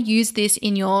to use this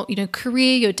in your,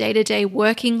 career, your day-to-day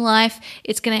working life,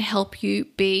 it's going to help you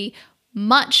be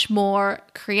much more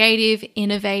creative,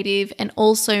 innovative, and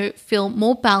also feel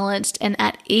more balanced and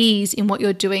at ease in what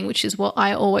you're doing, which is what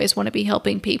I always want to be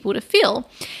helping people to feel.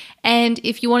 And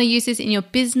if you want to use this in your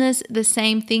business, the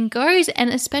same thing goes,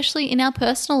 and especially in our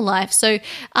personal life. So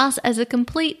us as a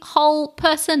complete whole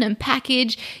person and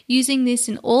package, using this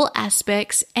in all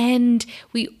aspects. And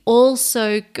we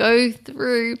also go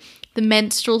through the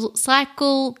menstrual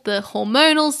cycle, the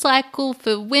hormonal cycle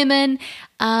for women,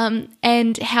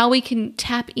 and how we can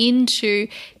tap into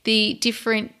the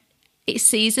different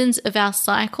seasons of our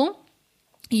cycle.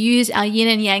 Use our yin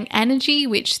and yang energy,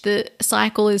 which the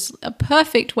cycle is a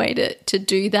perfect way to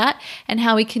do that, and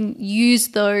how we can use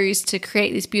those to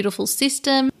create this beautiful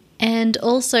system, and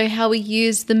also how we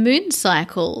use the moon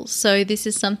cycle. So this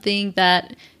is something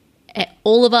that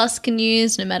all of us can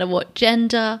use, no matter what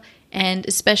gender, and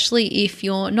especially if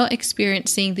you're not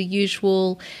experiencing the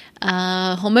usual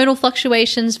hormonal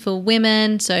fluctuations for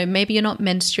women. So maybe you're not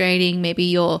menstruating, maybe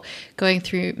you're going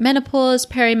through menopause,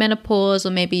 perimenopause, or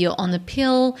maybe you're on the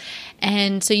pill.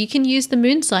 And so you can use the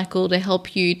moon cycle to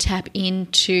help you tap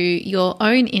into your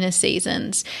own inner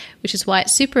seasons, which is why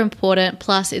it's super important.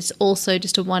 Plus, it's also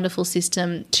just a wonderful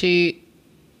system to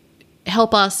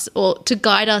help us, or to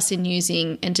guide us in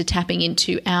using and to tapping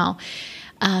into our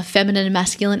feminine and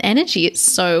masculine energy. It's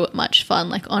so much fun.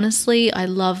 Like, honestly, I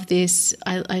love this.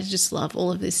 I just love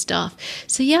all of this stuff.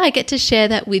 So yeah, I get to share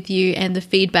that with you, and the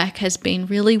feedback has been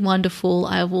really wonderful.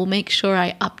 I will make sure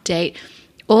I update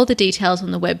all the details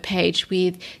on the webpage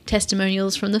with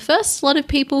testimonials from the first lot of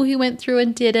people who went through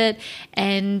and did it.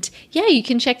 And yeah, you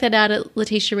can check that out at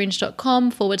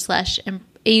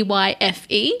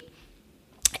letitiaringe.com/EYFE.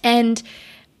 And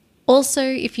also,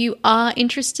 if you are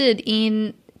interested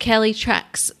in Kelly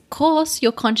Track's course,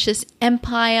 Your Conscious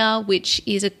Empire, which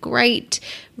is a great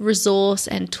resource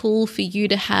and tool for you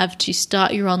to have to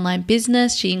start your online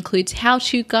business. She includes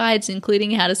how-to guides,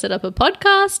 including how to set up a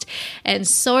podcast and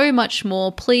so much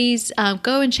more. Please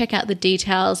go and check out the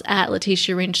details at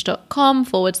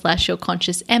letitiarinch.com/Your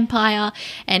Conscious Empire.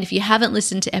 And if you haven't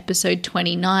listened to episode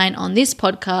 29 on this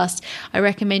podcast, I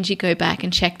recommend you go back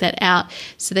and check that out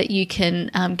so that you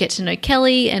can get to know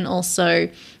Kelly and also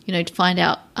to find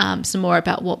out some more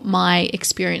about what my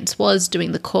experience was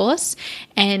doing the course.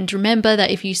 And remember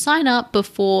that if you sign up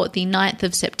before the 9th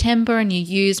of September and you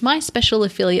use my special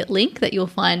affiliate link that you'll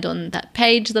find on that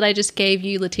page that I just gave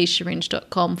you,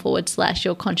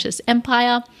 letitiarinch.com/Your Conscious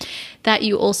Empire, that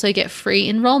you also get free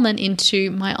enrollment into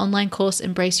my online course,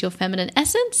 Embrace Your Feminine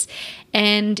Essence.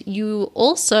 And you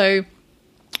also,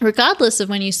 regardless of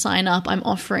when you sign up, I'm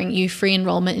offering you free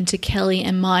enrollment into Kelly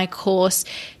and my course,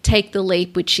 Take the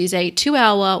Leap, which is a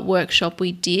 2-hour workshop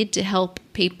we did to help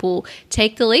people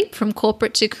take the leap from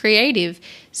corporate to creative.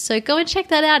 So go and check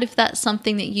that out if that's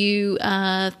something that you,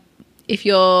 if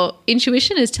your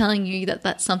intuition is telling you that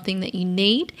that's something that you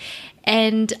need.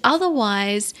 And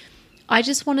otherwise, I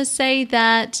just want to say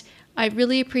that I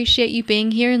really appreciate you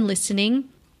being here and listening.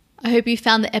 I hope you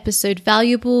found the episode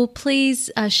valuable. Please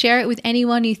share it with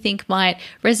anyone you think might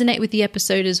resonate with the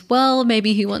episode as well.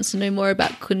 Maybe who wants to know more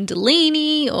about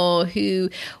Kundalini, or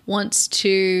who wants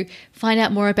to find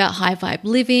out more about high vibe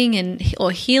living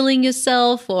or healing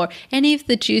yourself, or any of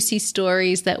the juicy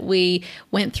stories that we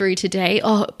went through today.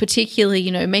 Oh,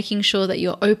 particularly, making sure that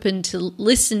you're open to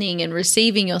listening and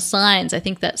receiving your signs. I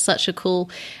think that's such a cool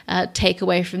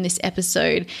takeaway from this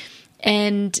episode.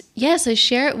 And yeah, so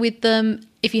share it with them.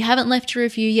 If you haven't left a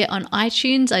review yet on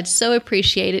iTunes, I'd so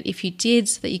appreciate it if you did,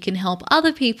 so that you can help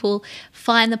other people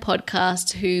find the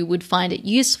podcast who would find it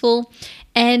useful.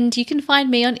 And you can find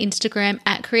me on Instagram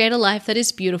at Create a Life That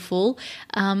Is Beautiful.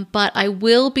 But I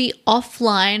will be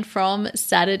offline from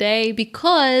Saturday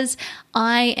because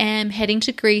I am heading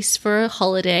to Greece for a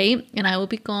holiday, and I will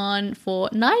be gone for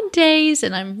 9 days.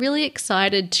 And I'm really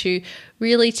excited to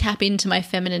really tap into my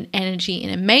feminine energy in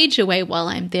a major way while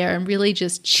I'm there and really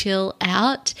just chill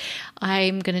out.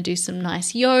 I'm going to do some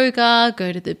nice yoga,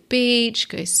 go to the beach,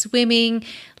 go swimming,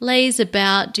 laze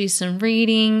about, do some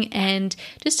reading, and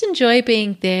just enjoy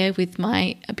being there with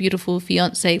my beautiful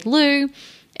fiance Lou,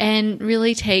 and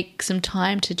really take some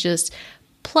time to just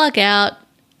plug out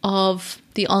of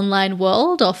the online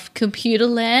world, off computer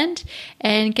land,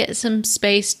 and get some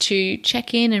space to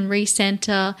check in and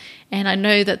recenter. And I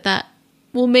know that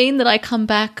will mean that I come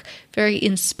back very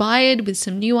inspired with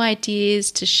some new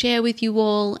ideas to share with you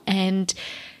all. And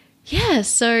yeah,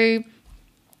 so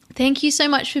thank you so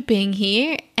much for being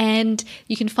here. And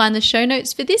you can find the show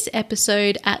notes for this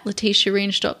episode at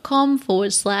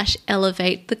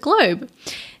letitiarinch.com/elevate the globe.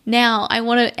 Now, I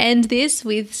want to end this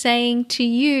with saying to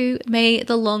you, may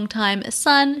the long-time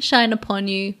sun shine upon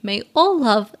you, may all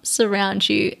love surround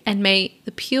you, and may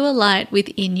the pure light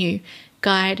within you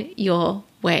guide your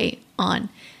way on.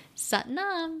 Sat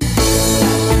Nam.